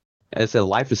like as I said,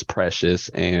 life is precious,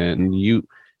 and you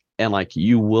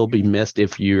will be missed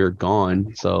if you're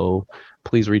gone. So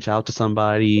please reach out to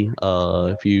somebody.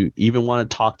 If you even want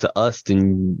to talk to us,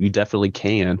 then you definitely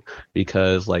can,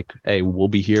 because like, hey, we'll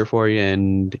be here for you.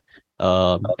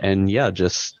 And yeah,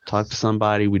 just talk to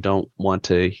somebody. We don't want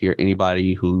to hear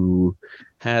anybody who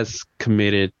has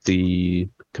committed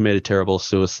terrible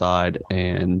suicide,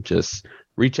 and just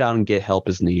reach out and get help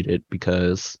as needed,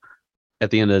 because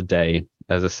at the end of the day,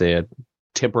 as I said,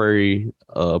 temporary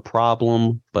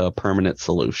problem, but a permanent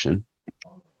solution.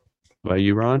 What about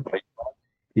you, Ron?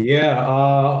 Yeah,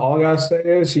 all I gotta say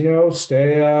is,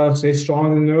 stay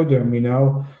strong in the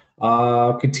nerdom,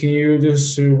 continue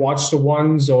just to watch the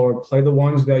ones or play the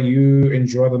ones that you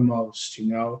enjoy the most.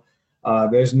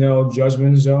 There's no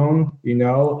judgment zone.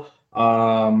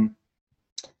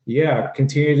 Yeah,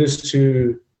 continue just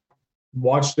to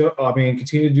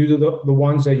continue to do the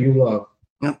ones that you love.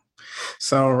 Yep.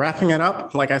 So wrapping it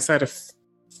up, like I said,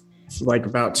 like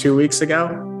about 2 weeks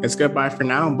ago, it's goodbye for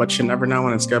now, but you never know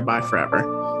when it's goodbye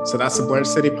forever. So that's the Blerd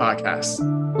City podcast.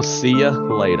 We'll see you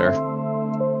later.